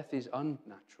natural. Death is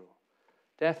unnatural.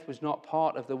 Death was not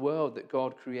part of the world that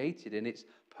God created in its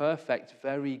perfect,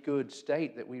 very good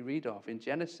state that we read of in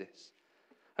Genesis.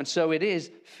 And so it is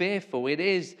fearful, it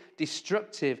is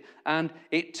destructive, and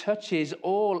it touches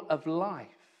all of life.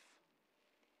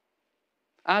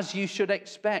 As you should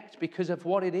expect, because of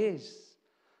what it is,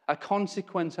 a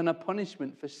consequence and a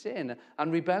punishment for sin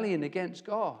and rebellion against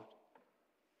God.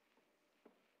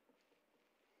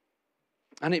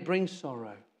 And it brings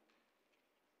sorrow.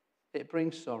 It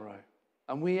brings sorrow.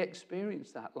 And we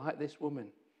experience that like this woman.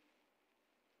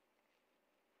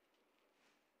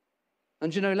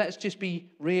 And let's just be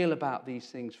real about these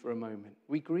things for a moment.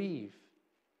 We grieve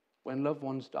when loved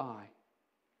ones die.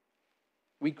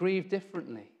 We grieve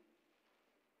differently.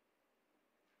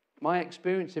 My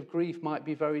experience of grief might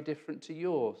be very different to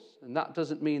yours. And that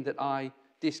doesn't mean that I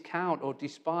discount or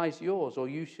despise yours or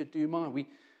you should do mine.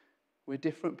 We're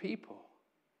different people.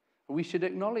 We should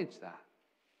acknowledge that.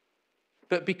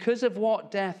 But because of what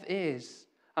death is,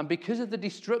 and because of the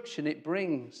destruction it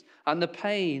brings, and the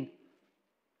pain,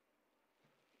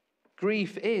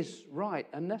 grief is right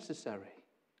and necessary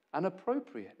and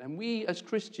appropriate. And we as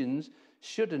Christians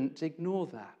shouldn't ignore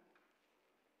that.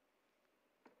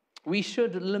 We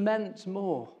should lament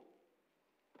more.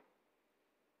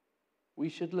 We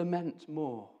should lament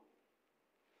more.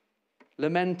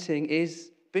 Lamenting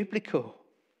is biblical.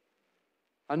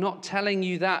 I'm not telling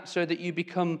you that so that you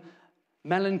become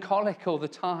melancholic all the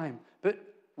time, but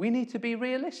we need to be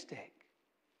realistic.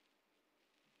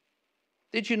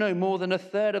 Did you know more than a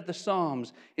third of the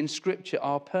Psalms in Scripture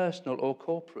are personal or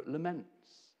corporate laments?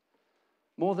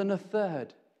 More than a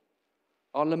third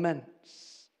are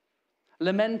laments.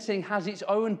 Lamenting has its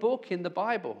own book in the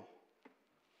Bible.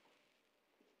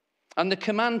 And the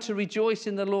command to rejoice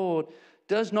in the Lord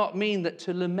does not mean that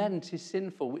to lament is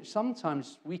sinful, which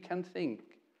sometimes we can think.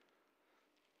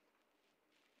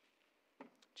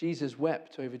 Jesus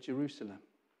wept over Jerusalem.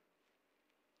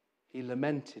 He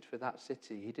lamented for that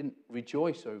city. He didn't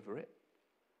rejoice over it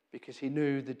because he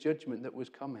knew the judgment that was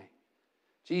coming.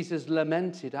 Jesus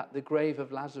lamented at the grave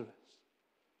of Lazarus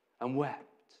and wept.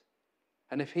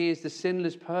 And if he is the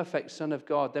sinless, perfect Son of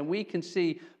God, then we can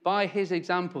see by his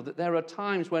example that there are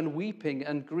times when weeping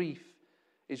and grief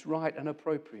is right and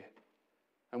appropriate.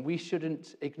 And we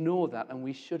shouldn't ignore that and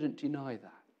we shouldn't deny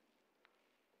that.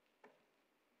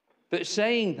 But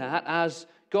saying that, as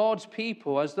God's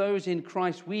people, as those in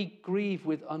Christ, we grieve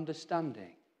with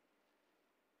understanding.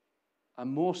 And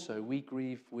more so, we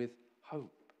grieve with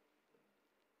hope.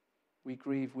 We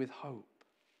grieve with hope.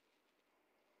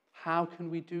 How can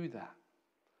we do that?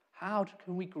 How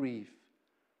can we grieve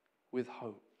with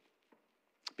hope?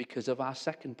 Because of our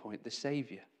second point, the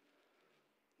Savior.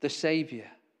 The Savior.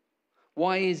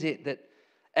 Why is it that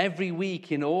every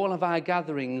week in all of our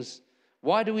gatherings,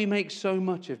 why do we make so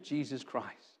much of Jesus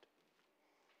Christ?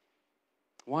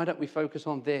 Why don't we focus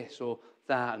on this or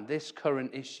that and this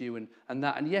current issue and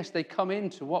that? And yes, they come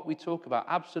into what we talk about.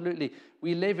 Absolutely.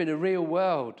 We live in a real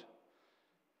world.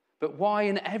 But why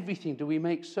in everything do we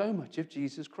make so much of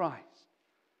Jesus Christ?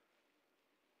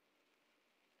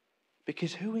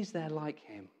 Because who is there like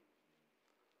him?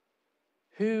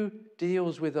 Who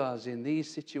deals with us in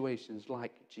these situations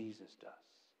like Jesus does?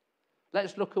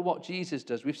 Let's look at what Jesus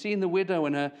does. We've seen the widow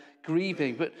and her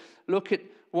grieving, but look at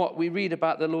what we read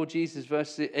about the Lord Jesus,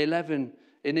 verse 11,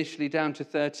 initially down to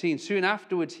 13. Soon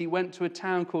afterwards, he went to a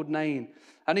town called Nain,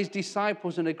 and his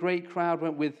disciples and a great crowd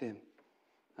went with him.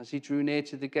 As he drew near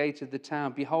to the gate of the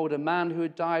town, behold, a man who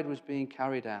had died was being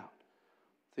carried out,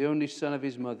 the only son of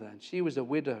his mother, and she was a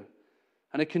widow.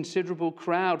 And a considerable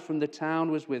crowd from the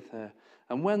town was with her.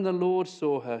 And when the Lord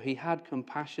saw her, he had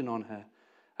compassion on her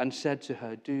and said to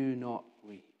her, do not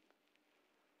weep.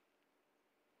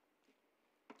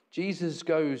 Jesus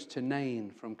goes to Nain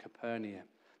from Capernaum.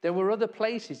 There were other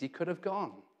places he could have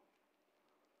gone.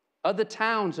 Other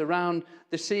towns around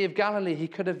the Sea of Galilee he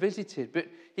could have visited, but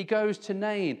he goes to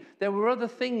Nain. There were other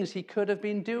things he could have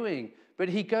been doing, but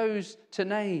he goes to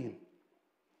Nain.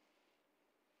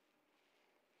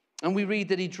 And we read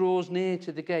that he draws near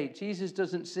to the gate. Jesus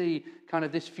doesn't see kind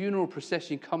of this funeral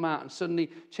procession come out and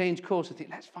suddenly change course and think,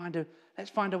 let's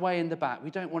find a way in the back. We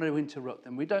don't want to interrupt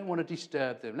them. We don't want to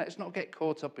disturb them. Let's not get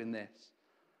caught up in this.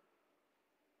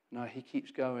 No, he keeps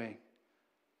going.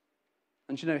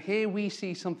 And you know, here we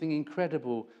see something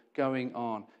incredible going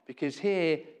on, because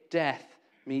here death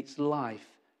meets life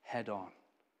head on.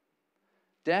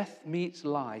 Death meets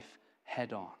life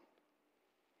head on.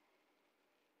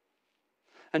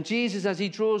 And Jesus, as he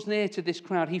draws near to this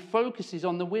crowd, he focuses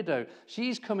on the widow.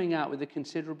 She's coming out with a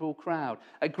considerable crowd.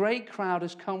 A great crowd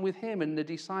has come with him and the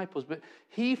disciples, but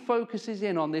he focuses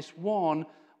in on this one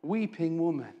weeping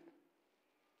woman.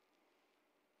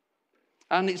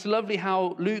 And it's lovely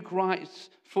how Luke writes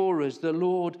for us, the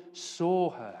Lord saw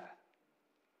her.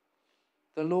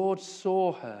 The Lord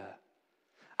saw her.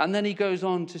 And then he goes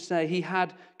on to say he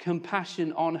had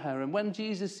compassion on her. And when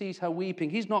Jesus sees her weeping,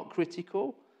 he's not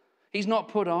critical. He's not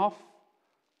put off.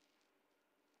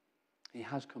 He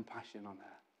has compassion on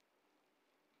her.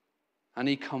 And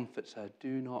he comforts her. Do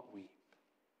not weep.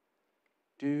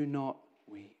 Do not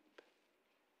weep.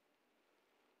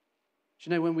 Do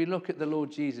you know, when we look at the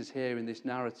Lord Jesus here in this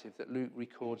narrative that Luke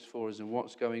records for us and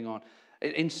what's going on,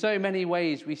 in so many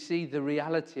ways we see the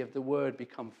reality of the Word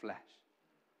become flesh.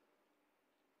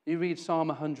 You read Psalm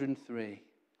 103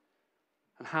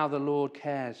 and how the Lord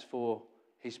cares for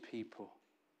his people.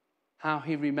 How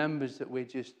he remembers that we're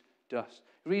just dust.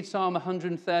 Read Psalm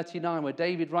 139 where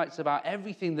David writes about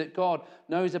everything that God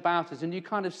knows about us. And you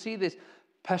kind of see this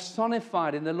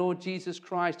personified in the Lord Jesus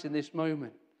Christ in this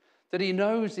moment. That he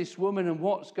knows this woman and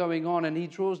what's going on, and he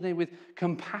draws near with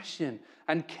compassion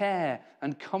and care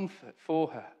and comfort for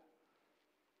her.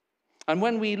 And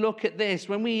when we look at this,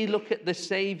 when we look at the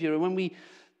Savior, and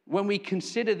when we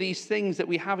consider these things that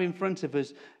we have in front of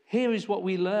us, here is what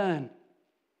we learn.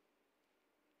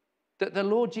 That the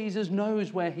Lord Jesus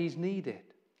knows where he's needed.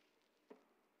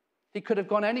 He could have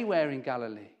gone anywhere in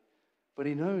Galilee, but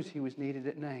he knows he was needed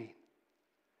at Nain.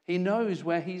 He knows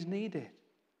where he's needed.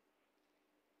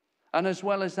 And as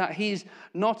well as that, he's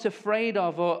not afraid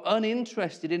of or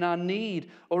uninterested in our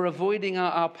need or avoiding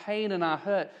our pain and our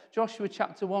hurt. Joshua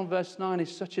chapter 1 verse 9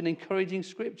 is such an encouraging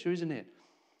scripture, isn't it?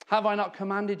 Have I not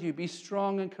commanded you, be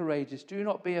strong and courageous. Do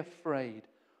not be afraid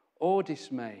or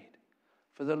dismayed,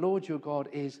 for the Lord your God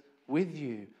is with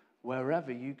you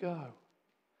wherever you go.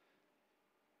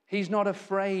 He's not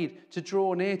afraid to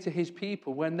draw near to his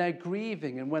people when they're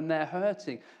grieving and when they're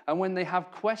hurting and when they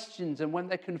have questions and when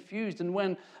they're confused and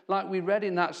when, like we read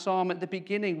in that psalm at the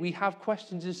beginning, we have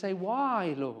questions and say,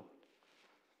 why, Lord?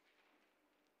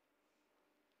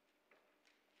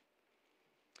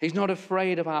 He's not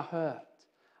afraid of our hurt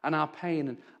and our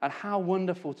pain. And how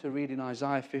wonderful to read in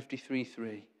Isaiah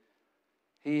 53:3.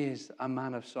 He is a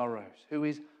man of sorrows who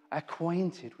is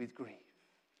acquainted with grief.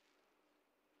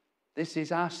 This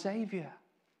is our Savior,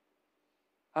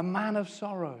 a man of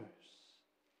sorrows.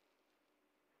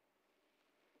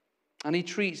 And he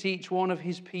treats each one of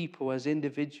his people as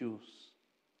individuals.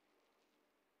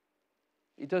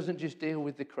 He doesn't just deal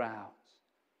with the crowds.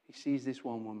 He sees this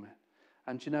one woman.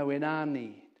 And you know, in our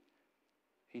need,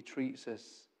 he treats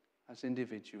us as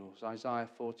individuals. Isaiah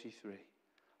 43.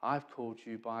 I've called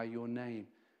you by your name.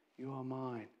 You are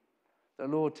mine. The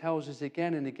Lord tells us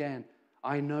again and again,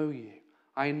 I know you.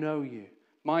 I know you.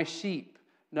 My sheep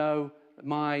know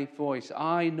my voice.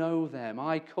 I know them.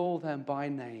 I call them by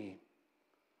name.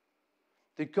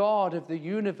 The God of the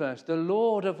universe, the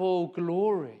Lord of all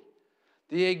glory,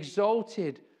 the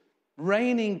exalted,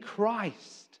 reigning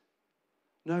Christ,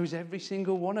 knows every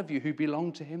single one of you who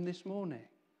belong to him this morning.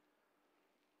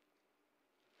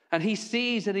 And he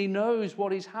sees and he knows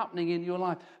what is happening in your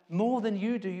life more than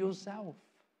you do yourself.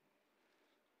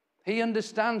 He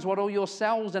understands what all your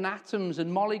cells and atoms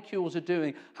and molecules are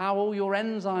doing, how all your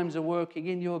enzymes are working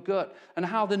in your gut, and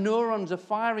how the neurons are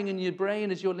firing in your brain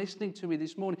as you're listening to me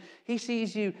this morning. He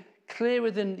sees you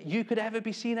clearer than you could ever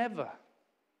be seen ever.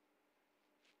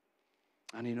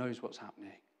 And he knows what's happening.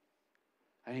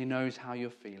 And he knows how you're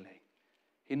feeling.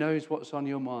 He knows what's on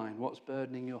your mind, what's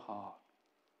burdening your heart.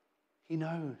 He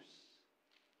knows.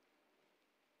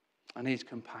 And he's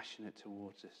compassionate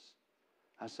towards us.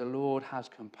 As the Lord has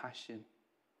compassion,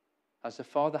 as the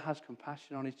Father has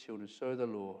compassion on his children, so the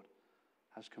Lord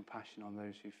has compassion on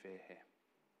those who fear him.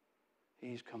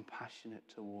 He is compassionate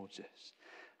towards us,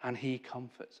 and he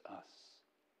comforts us.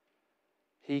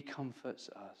 He comforts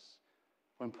us.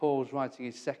 When Paul's writing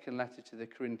his second letter to the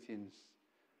Corinthians,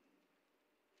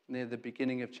 near the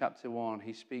beginning of chapter 1,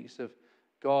 he speaks of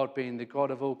God being the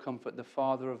God of all comfort, the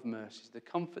Father of mercies, the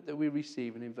comfort that we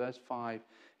receive. And in verse 5,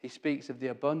 he speaks of the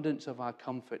abundance of our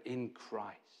comfort in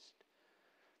Christ.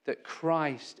 That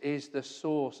Christ is the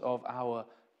source of our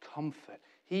comfort.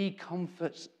 He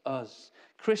comforts us.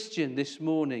 Christian, this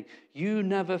morning, you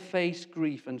never face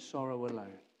grief and sorrow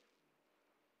alone.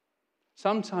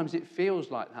 Sometimes it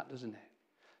feels like that, doesn't it?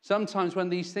 Sometimes when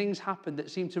these things happen that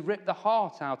seem to rip the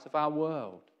heart out of our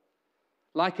world,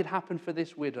 like it happened for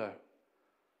this widow,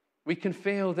 we can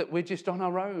feel that we're just on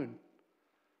our own.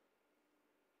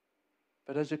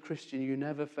 But as a Christian, you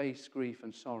never face grief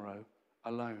and sorrow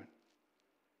alone.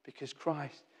 Because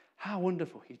Christ, how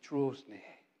wonderful, he draws near.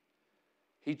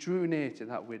 He drew near to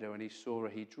that widow and he saw her.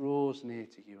 He draws near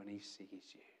to you and he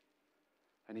sees you.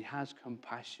 And he has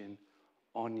compassion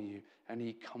on you and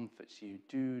he comforts you.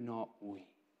 Do not weep.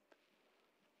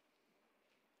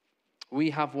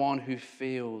 We have one who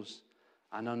feels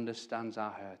and understands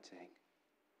our hurting.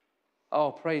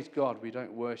 Oh, praise God, we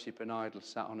don't worship an idol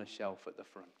sat on a shelf at the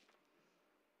front.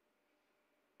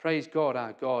 Praise God,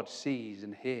 our God sees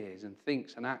and hears and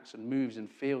thinks and acts and moves and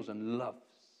feels and loves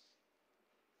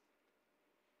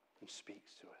and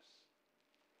speaks to us.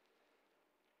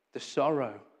 The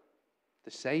sorrow,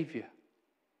 the Savior.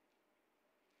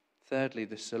 Thirdly,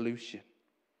 the solution.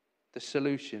 The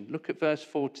solution. Look at verse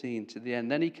 14 to the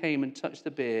end. Then he came and touched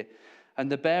the bier, and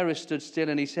the bearer stood still,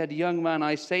 and he said, Young man,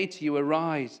 I say to you,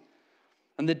 arise.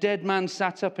 And the dead man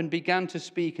sat up and began to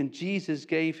speak, and Jesus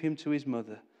gave him to his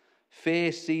mother.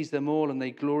 Fear seized them all, and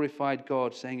they glorified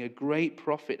God, saying, A great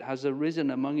prophet has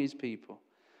arisen among his people.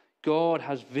 God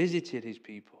has visited his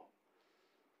people.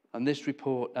 And this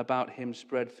report about him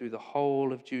spread through the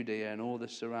whole of Judea and all the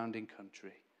surrounding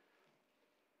country.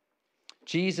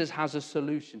 Jesus has a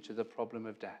solution to the problem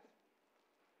of death.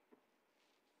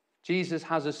 Jesus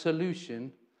has a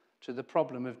solution to the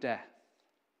problem of death.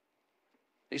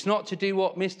 It's not to do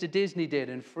what Mr. Disney did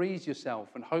and freeze yourself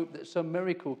and hope that some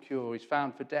miracle cure is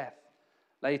found for death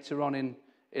later on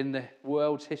in the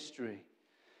world's history.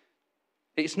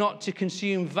 It's not to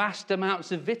consume vast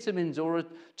amounts of vitamins or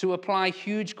to apply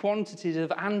huge quantities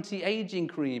of anti-aging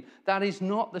cream. That is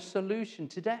not the solution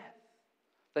to death.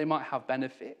 They might have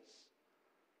benefits,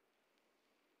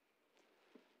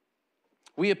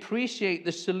 We appreciate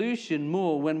the solution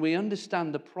more when we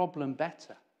understand the problem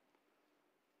better.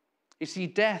 You see,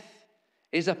 death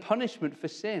is a punishment for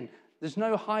sin. There's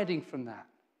no hiding from that.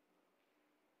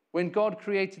 When God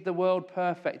created the world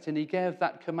perfect and he gave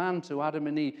that command to Adam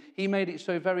and Eve, he made it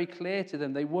so very clear to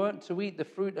them they weren't to eat the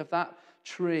fruit of that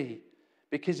tree,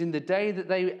 because in the day that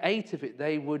they ate of it,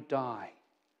 they would die.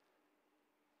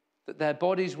 That their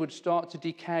bodies would start to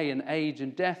decay and age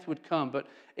and death would come. But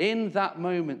in that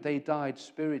moment, they died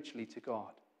spiritually to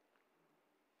God.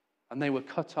 And they were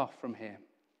cut off from him.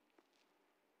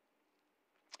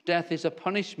 Death is a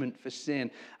punishment for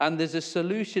sin. And there's a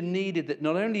solution needed that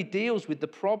not only deals with the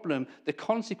problem, the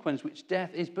consequence which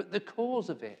death is, but the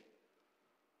cause of it.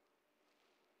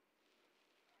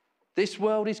 This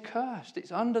world is cursed.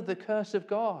 It's under the curse of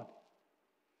God.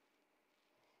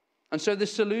 And so the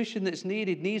solution that's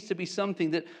needed needs to be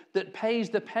something that pays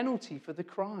the penalty for the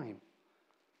crime,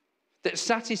 that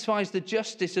satisfies the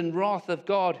justice and wrath of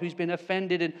God who's been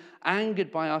offended and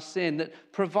angered by our sin,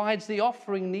 that provides the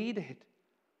offering needed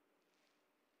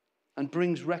and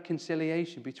brings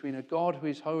reconciliation between a God who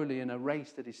is holy and a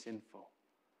race that is sinful.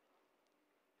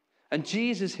 And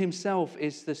Jesus himself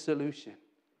is the solution.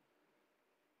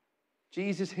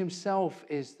 Jesus himself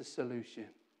is the solution.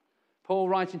 Paul,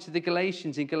 writing to the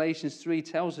Galatians in Galatians 3,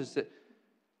 tells us that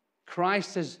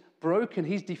Christ has broken,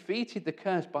 he's defeated the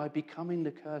curse by becoming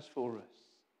the curse for us.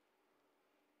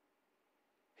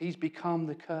 He's become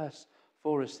the curse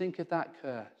for us. Think of that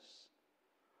curse.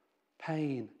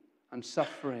 Pain and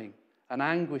suffering and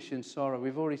anguish and sorrow.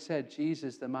 We've already said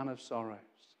Jesus, the man of sorrows.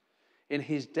 In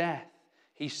his death,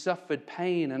 he suffered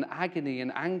pain and agony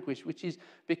and anguish, which is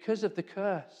because of the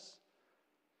curse.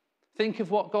 Think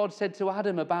of what God said to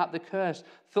Adam about the curse.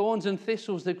 Thorns and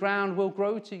thistles, the ground will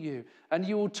grow to you, and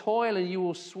you will toil and you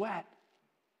will sweat.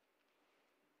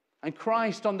 And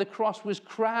Christ on the cross was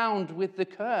crowned with the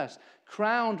curse,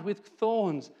 crowned with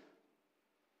thorns.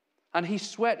 And he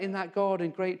sweat in that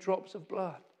garden great drops of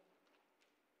blood,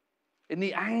 in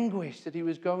the anguish that he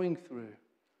was going through.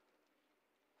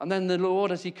 And then the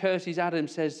Lord, as he curses Adam,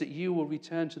 says that you will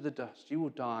return to the dust. You will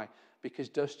die, because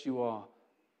dust you are.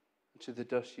 To the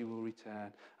dust you will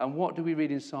return. And what do we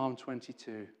read in Psalm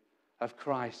 22 of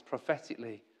Christ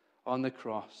prophetically on the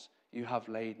cross? You have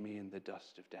laid me in the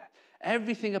dust of death.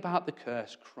 Everything about the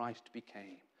curse Christ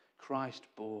became. Christ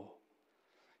bore.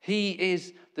 He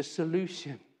is the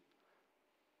solution.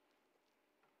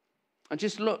 And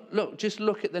just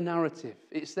look at the narrative.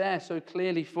 It's there so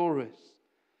clearly for us.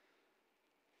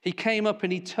 He came up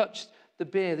and he touched the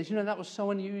beard. Did you know that was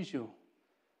so unusual?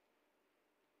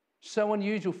 So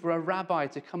unusual for a rabbi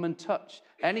to come and touch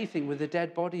anything with a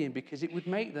dead body in, because it would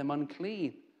make them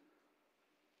unclean.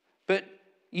 But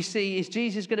you see, is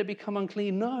Jesus going to become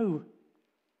unclean? No.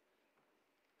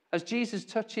 As Jesus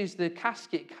touches the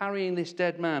casket carrying this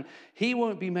dead man, he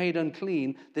won't be made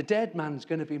unclean. The dead man's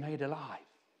going to be made alive.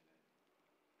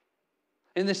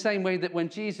 In the same way that when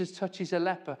Jesus touches a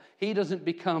leper, he doesn't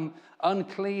become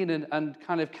unclean and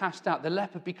kind of cast out. The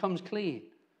leper becomes clean.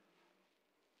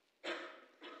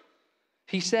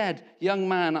 He said, young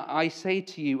man, I say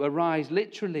to you, arise.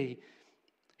 Literally,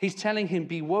 he's telling him,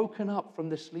 be woken up from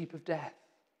the sleep of death.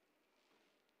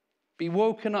 Be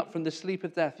woken up from the sleep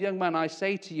of death. Young man, I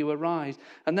say to you, arise.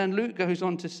 And then Luke goes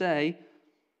on to say,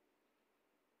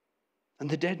 and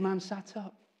the dead man sat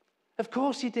up. Of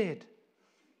course he did.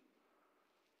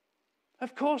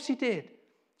 Of course he did.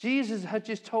 Jesus had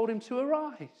just told him to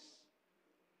arise.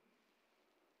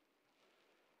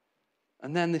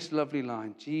 And then this lovely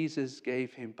line, Jesus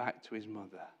gave him back to his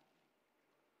mother.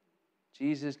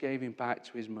 Jesus gave him back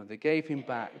to his mother, gave him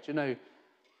back. Do you know,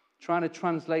 trying to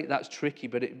translate that's tricky,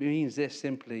 but it means this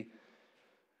simply: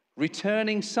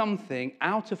 returning something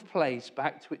out of place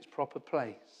back to its proper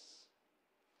place.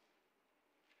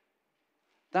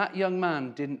 That young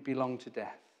man didn't belong to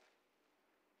death.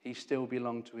 He still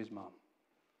belonged to his mum.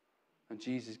 And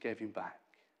Jesus gave him back.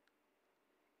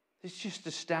 It's just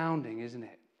astounding, isn't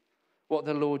it? What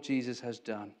the Lord Jesus has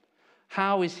done.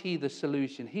 How is he the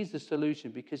solution? He's the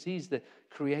solution because he's the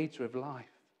creator of life.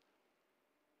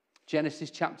 Genesis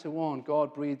chapter 1,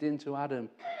 God breathed into Adam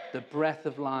the breath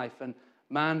of life, and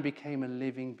man became a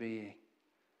living being.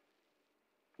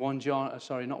 John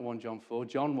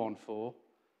 1:4.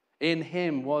 In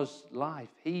him was life.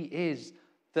 He is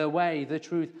the way, the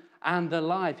truth, and the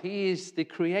life. He is the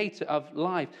creator of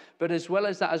life. But as well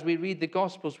as that, as we read the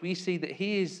Gospels, we see that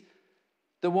he is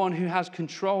the one who has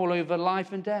control over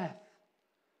life and death.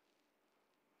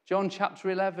 John chapter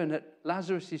 11 at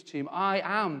Lazarus' tomb, I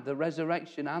am the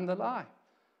resurrection and the life.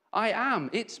 I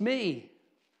am, it's me.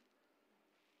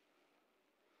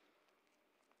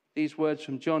 these words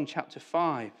from John chapter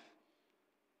 5,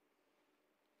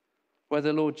 where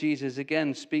the Lord Jesus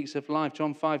again speaks of life.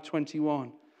 John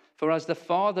 5:21. For as the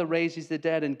Father raises the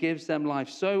dead and gives them life,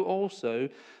 so also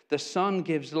the Son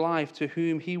gives life to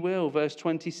whom he will. Verse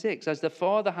 26. As the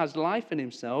Father has life in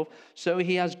himself, so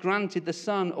he has granted the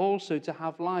Son also to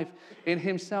have life in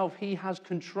himself. He has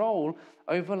control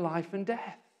over life and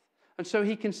death. And so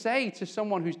he can say to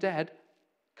someone who's dead,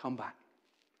 come back.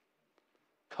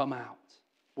 Come out.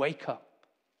 Wake up.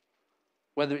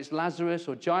 Whether it's Lazarus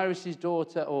or Jairus'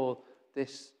 daughter or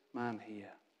this man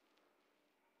here.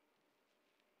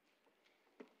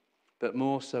 But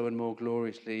more so and more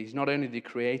gloriously, he's not only the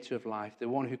creator of life, the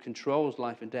one who controls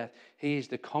life and death, he is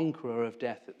the conqueror of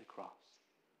death at the cross.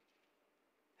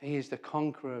 He is the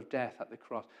conqueror of death at the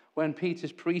cross. When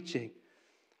Peter's preaching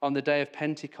on the day of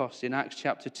Pentecost in Acts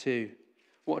chapter 2,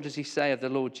 what does he say of the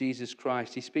Lord Jesus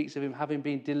Christ? He speaks of him having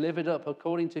been delivered up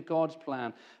according to God's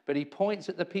plan, but he points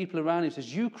at the people around him and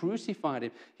says, you crucified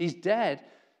him. He's dead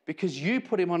because you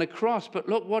put him on a cross. But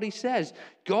look what he says.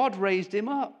 God raised him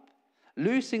up,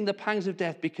 loosing the pangs of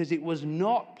death, because it was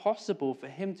not possible for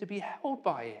him to be held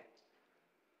by it.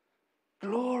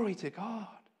 Glory to God.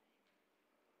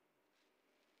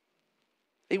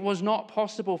 It was not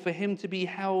possible for him to be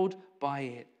held by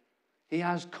it. He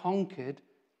has conquered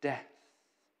death.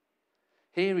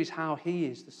 Here is how he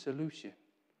is the solution.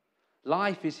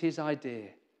 Life is his idea.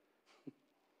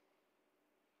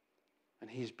 And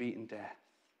he's beaten death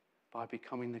by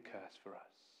becoming the curse for us.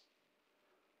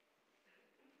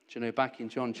 Do you know, back in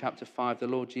John chapter 5, the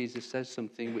Lord Jesus says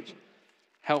something which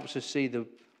helps us see the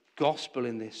gospel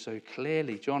in this so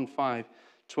clearly. John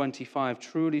 5:25,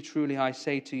 truly, truly, I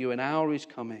say to you, an hour is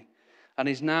coming and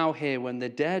is now here when the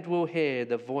dead will hear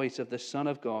the voice of the Son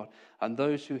of God, and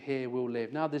those who hear will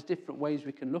live. Now, there's different ways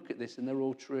we can look at this, and they're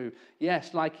all true.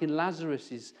 Yes, like in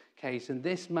Lazarus' case and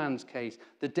this man's case,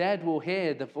 the dead will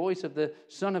hear the voice of the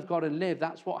Son of God and live.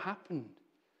 That's what happened.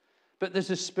 But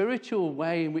there's a spiritual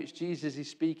way in which Jesus is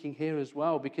speaking here as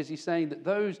well, because he's saying that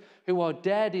those who are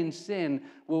dead in sin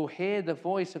will hear the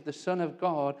voice of the Son of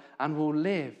God and will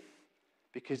live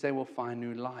because they will find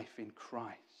new life in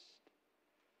Christ.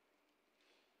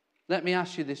 Let me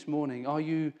ask you this morning, are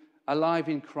you alive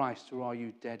in Christ or are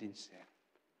you dead in sin?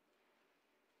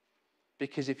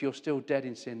 Because if you're still dead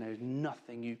in sin, there's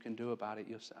nothing you can do about it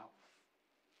yourself.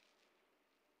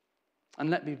 And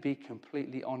let me be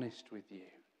completely honest with you.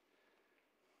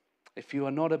 If you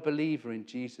are not a believer in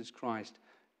Jesus Christ,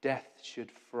 death should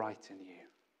frighten you.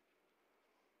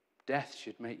 Death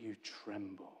should make you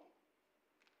tremble.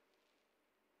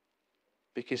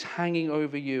 Because hanging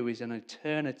over you is an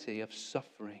eternity of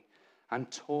suffering and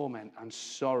torment and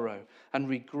sorrow and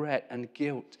regret and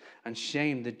guilt and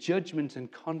shame. The judgment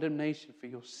and condemnation for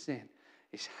your sin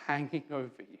is hanging over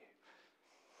you.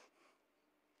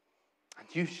 And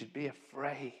you should be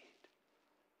afraid.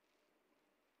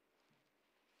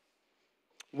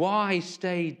 Why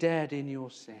stay dead in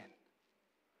your sin?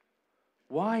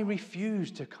 Why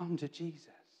refuse to come to Jesus?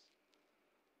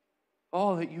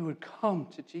 Oh, that you would come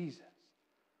to Jesus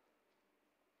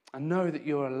and know that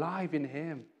you're alive in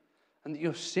him and that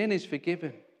your sin is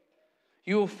forgiven.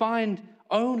 You will find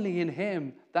only in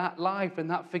him that life and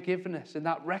that forgiveness and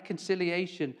that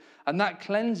reconciliation and that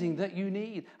cleansing that you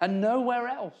need, and nowhere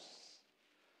else.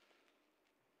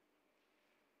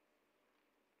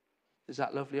 There's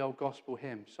that lovely old gospel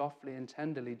hymn, softly and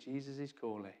tenderly Jesus is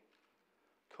calling.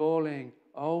 Calling,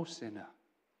 oh sinner,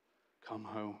 come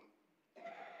home.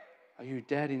 Are you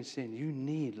dead in sin? You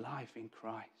need life in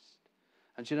Christ.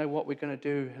 And do you know what we're going to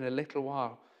do in a little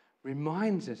while?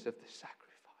 Reminds us of the sacrifice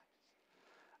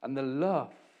and the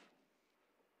love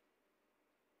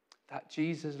that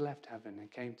Jesus left heaven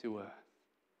and came to earth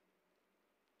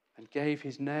and gave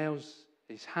his nails,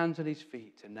 his hands and his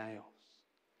feet to nails,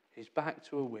 his back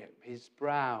to a whip, his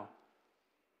brow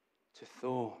to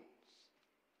thorns,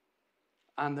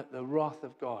 and that the wrath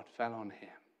of God fell on him.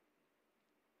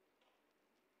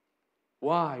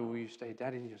 Why will you stay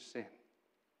dead in your sin?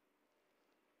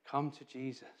 Come to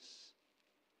Jesus.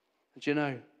 And you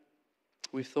know,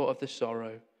 we've thought of the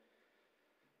sorrow,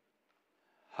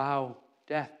 how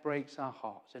death breaks our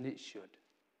hearts, and it should.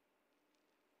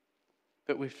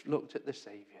 But we've looked at the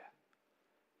Savior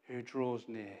who draws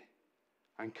near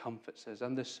and comforts us,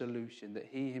 and the solution that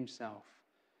he himself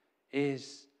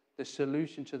is the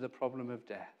solution to the problem of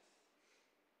death.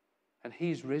 And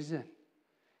he's risen.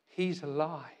 He's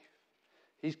alive.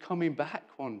 He's coming back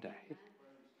one day.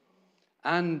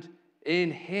 And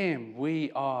in him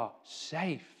we are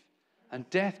safe. And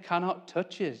death cannot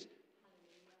touch us.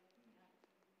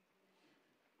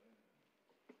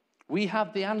 We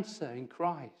have the answer in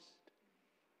Christ.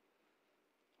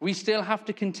 We still have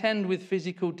to contend with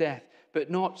physical death, but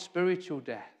not spiritual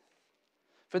death.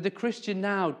 For the Christian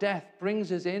now, death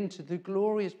brings us into the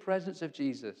glorious presence of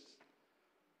Jesus.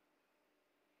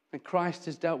 And Christ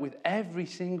has dealt with every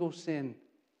single sin,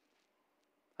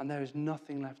 and there is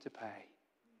nothing left to pay.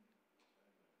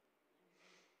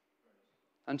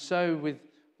 And so with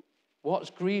what's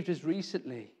grieved us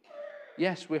recently,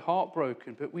 yes, we're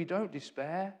heartbroken, but we don't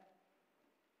despair.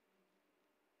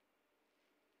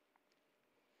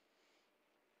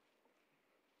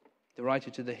 The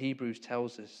writer to the Hebrews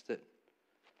tells us that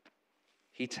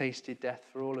he tasted death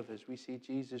for all of us. We see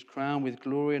Jesus crowned with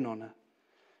glory and honor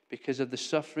because of the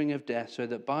suffering of death, so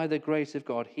that by the grace of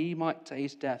God he might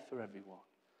taste death for everyone.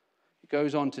 It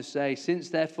goes on to say, since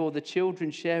therefore the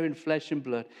children share in flesh and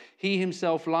blood, he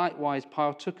himself likewise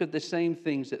partook of the same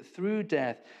things, that through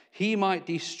death he might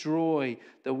destroy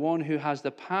the one who has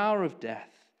the power of death,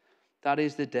 that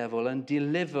is the devil, and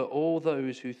deliver all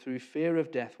those who through fear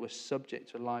of death were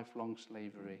subject to lifelong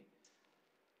slavery.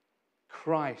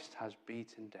 Christ has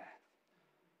beaten death.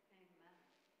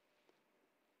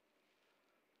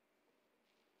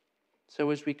 So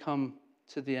as we come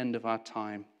to the end of our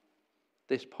time,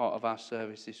 this part of our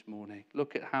service this morning,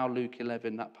 look at how Luke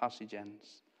 11, that passage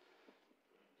ends.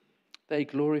 They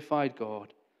glorified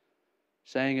God,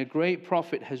 saying, a great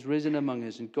prophet has risen among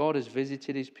us, and God has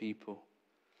visited his people.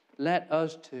 Let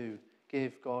us too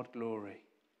give God glory.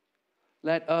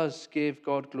 Let us give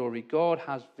God glory. God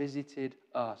has visited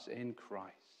us in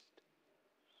Christ.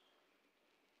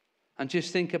 And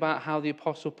just think about how the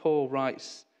Apostle Paul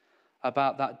writes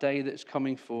about that day that's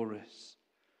coming for us.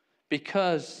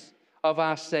 Because of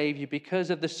our Savior, because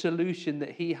of the solution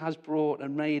that he has brought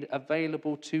and made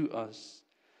available to us.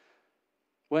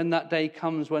 When that day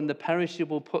comes, when the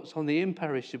perishable puts on the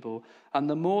imperishable and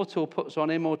the mortal puts on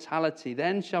immortality,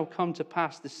 then shall come to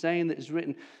pass the saying that is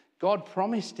written. God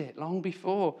promised it long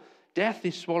before. Death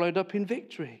is swallowed up in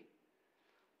victory.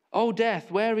 O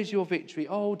death, where is your victory?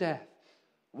 O death,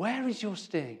 where is your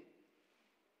sting?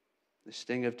 The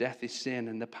sting of death is sin,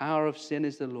 and the power of sin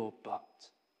is the law. But,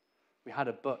 we had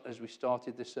a but as we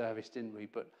started the service, didn't we?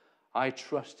 But I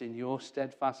trust in your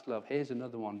steadfast love. Here's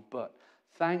another one. But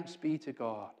thanks be to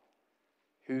God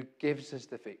who gives us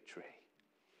the victory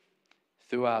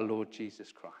through our Lord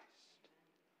Jesus Christ.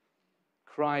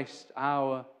 Christ,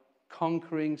 our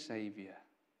conquering Savior,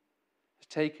 has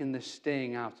taken the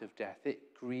sting out of death.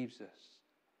 It grieves us.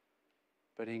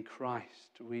 But in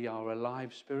Christ, we are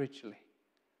alive spiritually.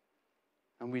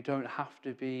 And we don't have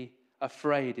to be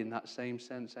afraid in that same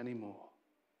sense anymore.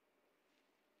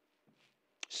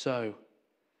 So,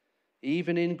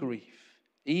 even in grief,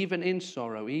 even in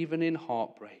sorrow, even in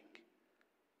heartbreak,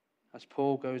 as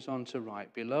Paul goes on to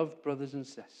write, beloved brothers and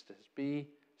sisters, be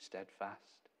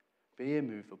steadfast, be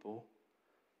immovable,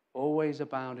 always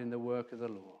abound in the work of the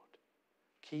Lord.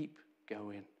 Keep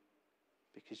going,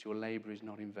 because your labor is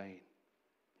not in vain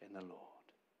in the Lord.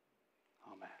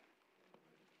 Amen.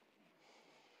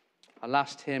 Our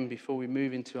last hymn before we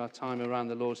move into our time around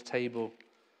the Lord's table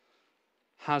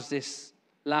has this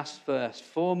last verse.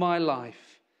 For my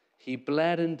life he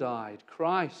bled and died.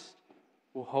 Christ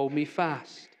will hold me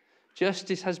fast.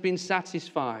 Justice has been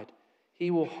satisfied.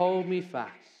 He will hold me fast.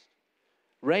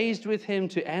 Raised with him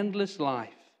to endless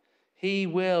life, he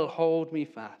will hold me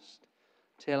fast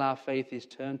till our faith is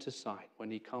turned to sight when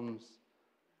he comes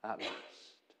at last.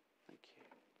 Thank you.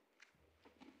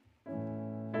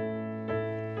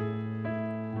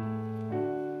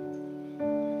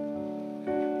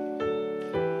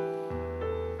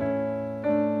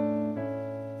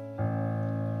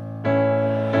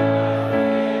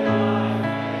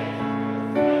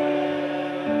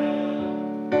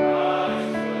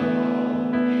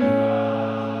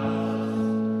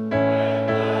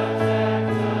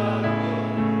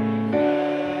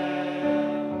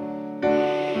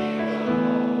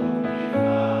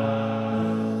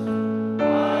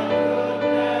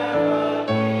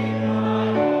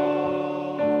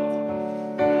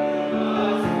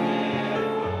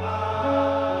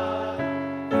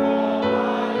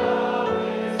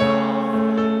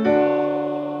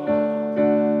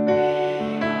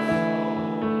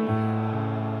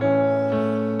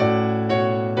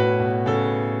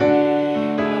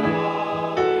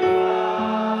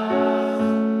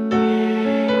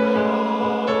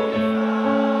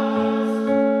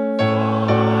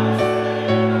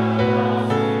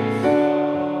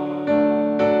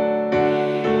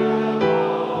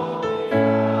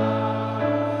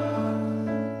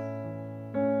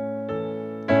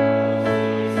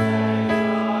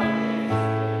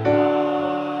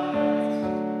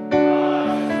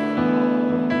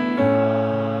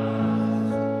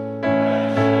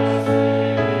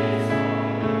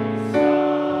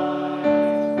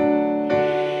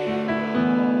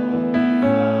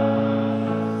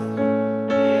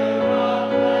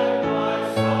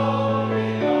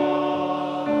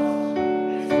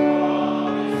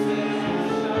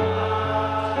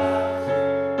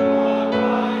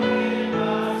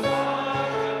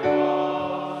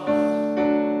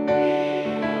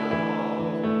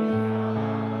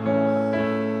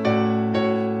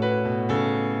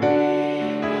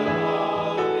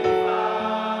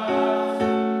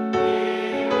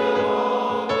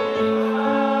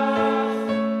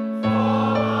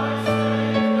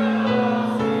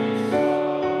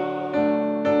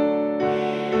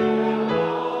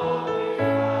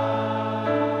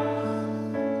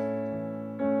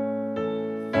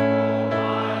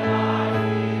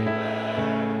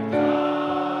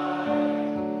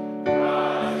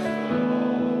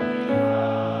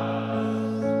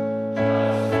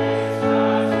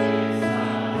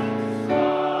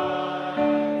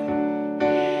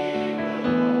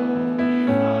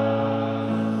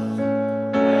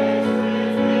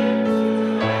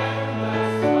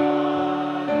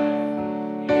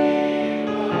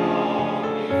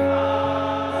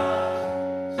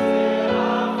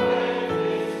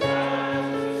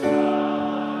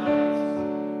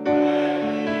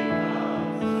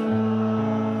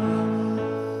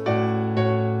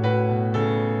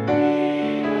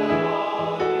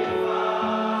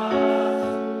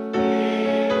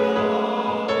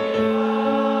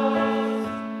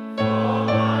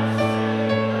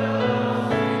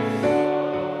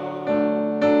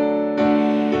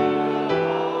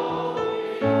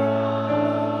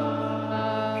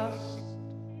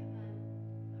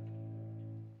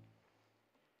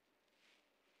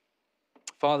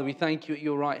 Father, we thank you at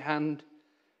your right hand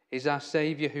is our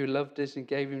Saviour who loved us and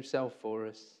gave himself for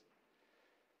us.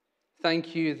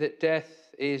 Thank you that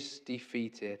death is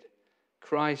defeated.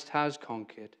 Christ has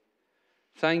conquered.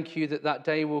 Thank you that that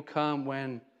day will come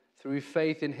when, through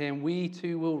faith in him, we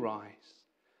too will rise.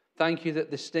 Thank you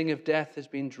that the sting of death has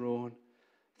been drawn.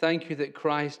 Thank you that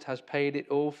Christ has paid it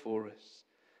all for us.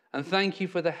 And thank you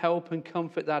for the help and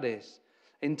comfort that is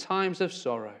in times of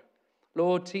sorrow.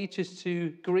 Lord, teach us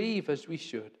to grieve as we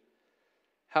should.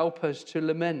 Help us to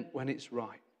lament when it's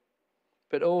right.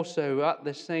 But also at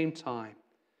the same time,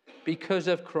 because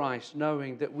of Christ,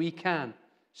 knowing that we can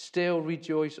still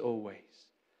rejoice always,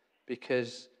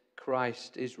 because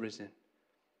Christ is risen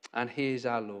and he is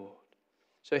our Lord.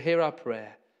 So hear our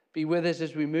prayer. Be with us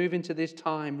as we move into this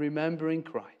time, remembering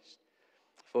Christ.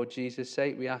 For Jesus'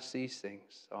 sake, we ask these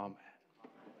things. Amen.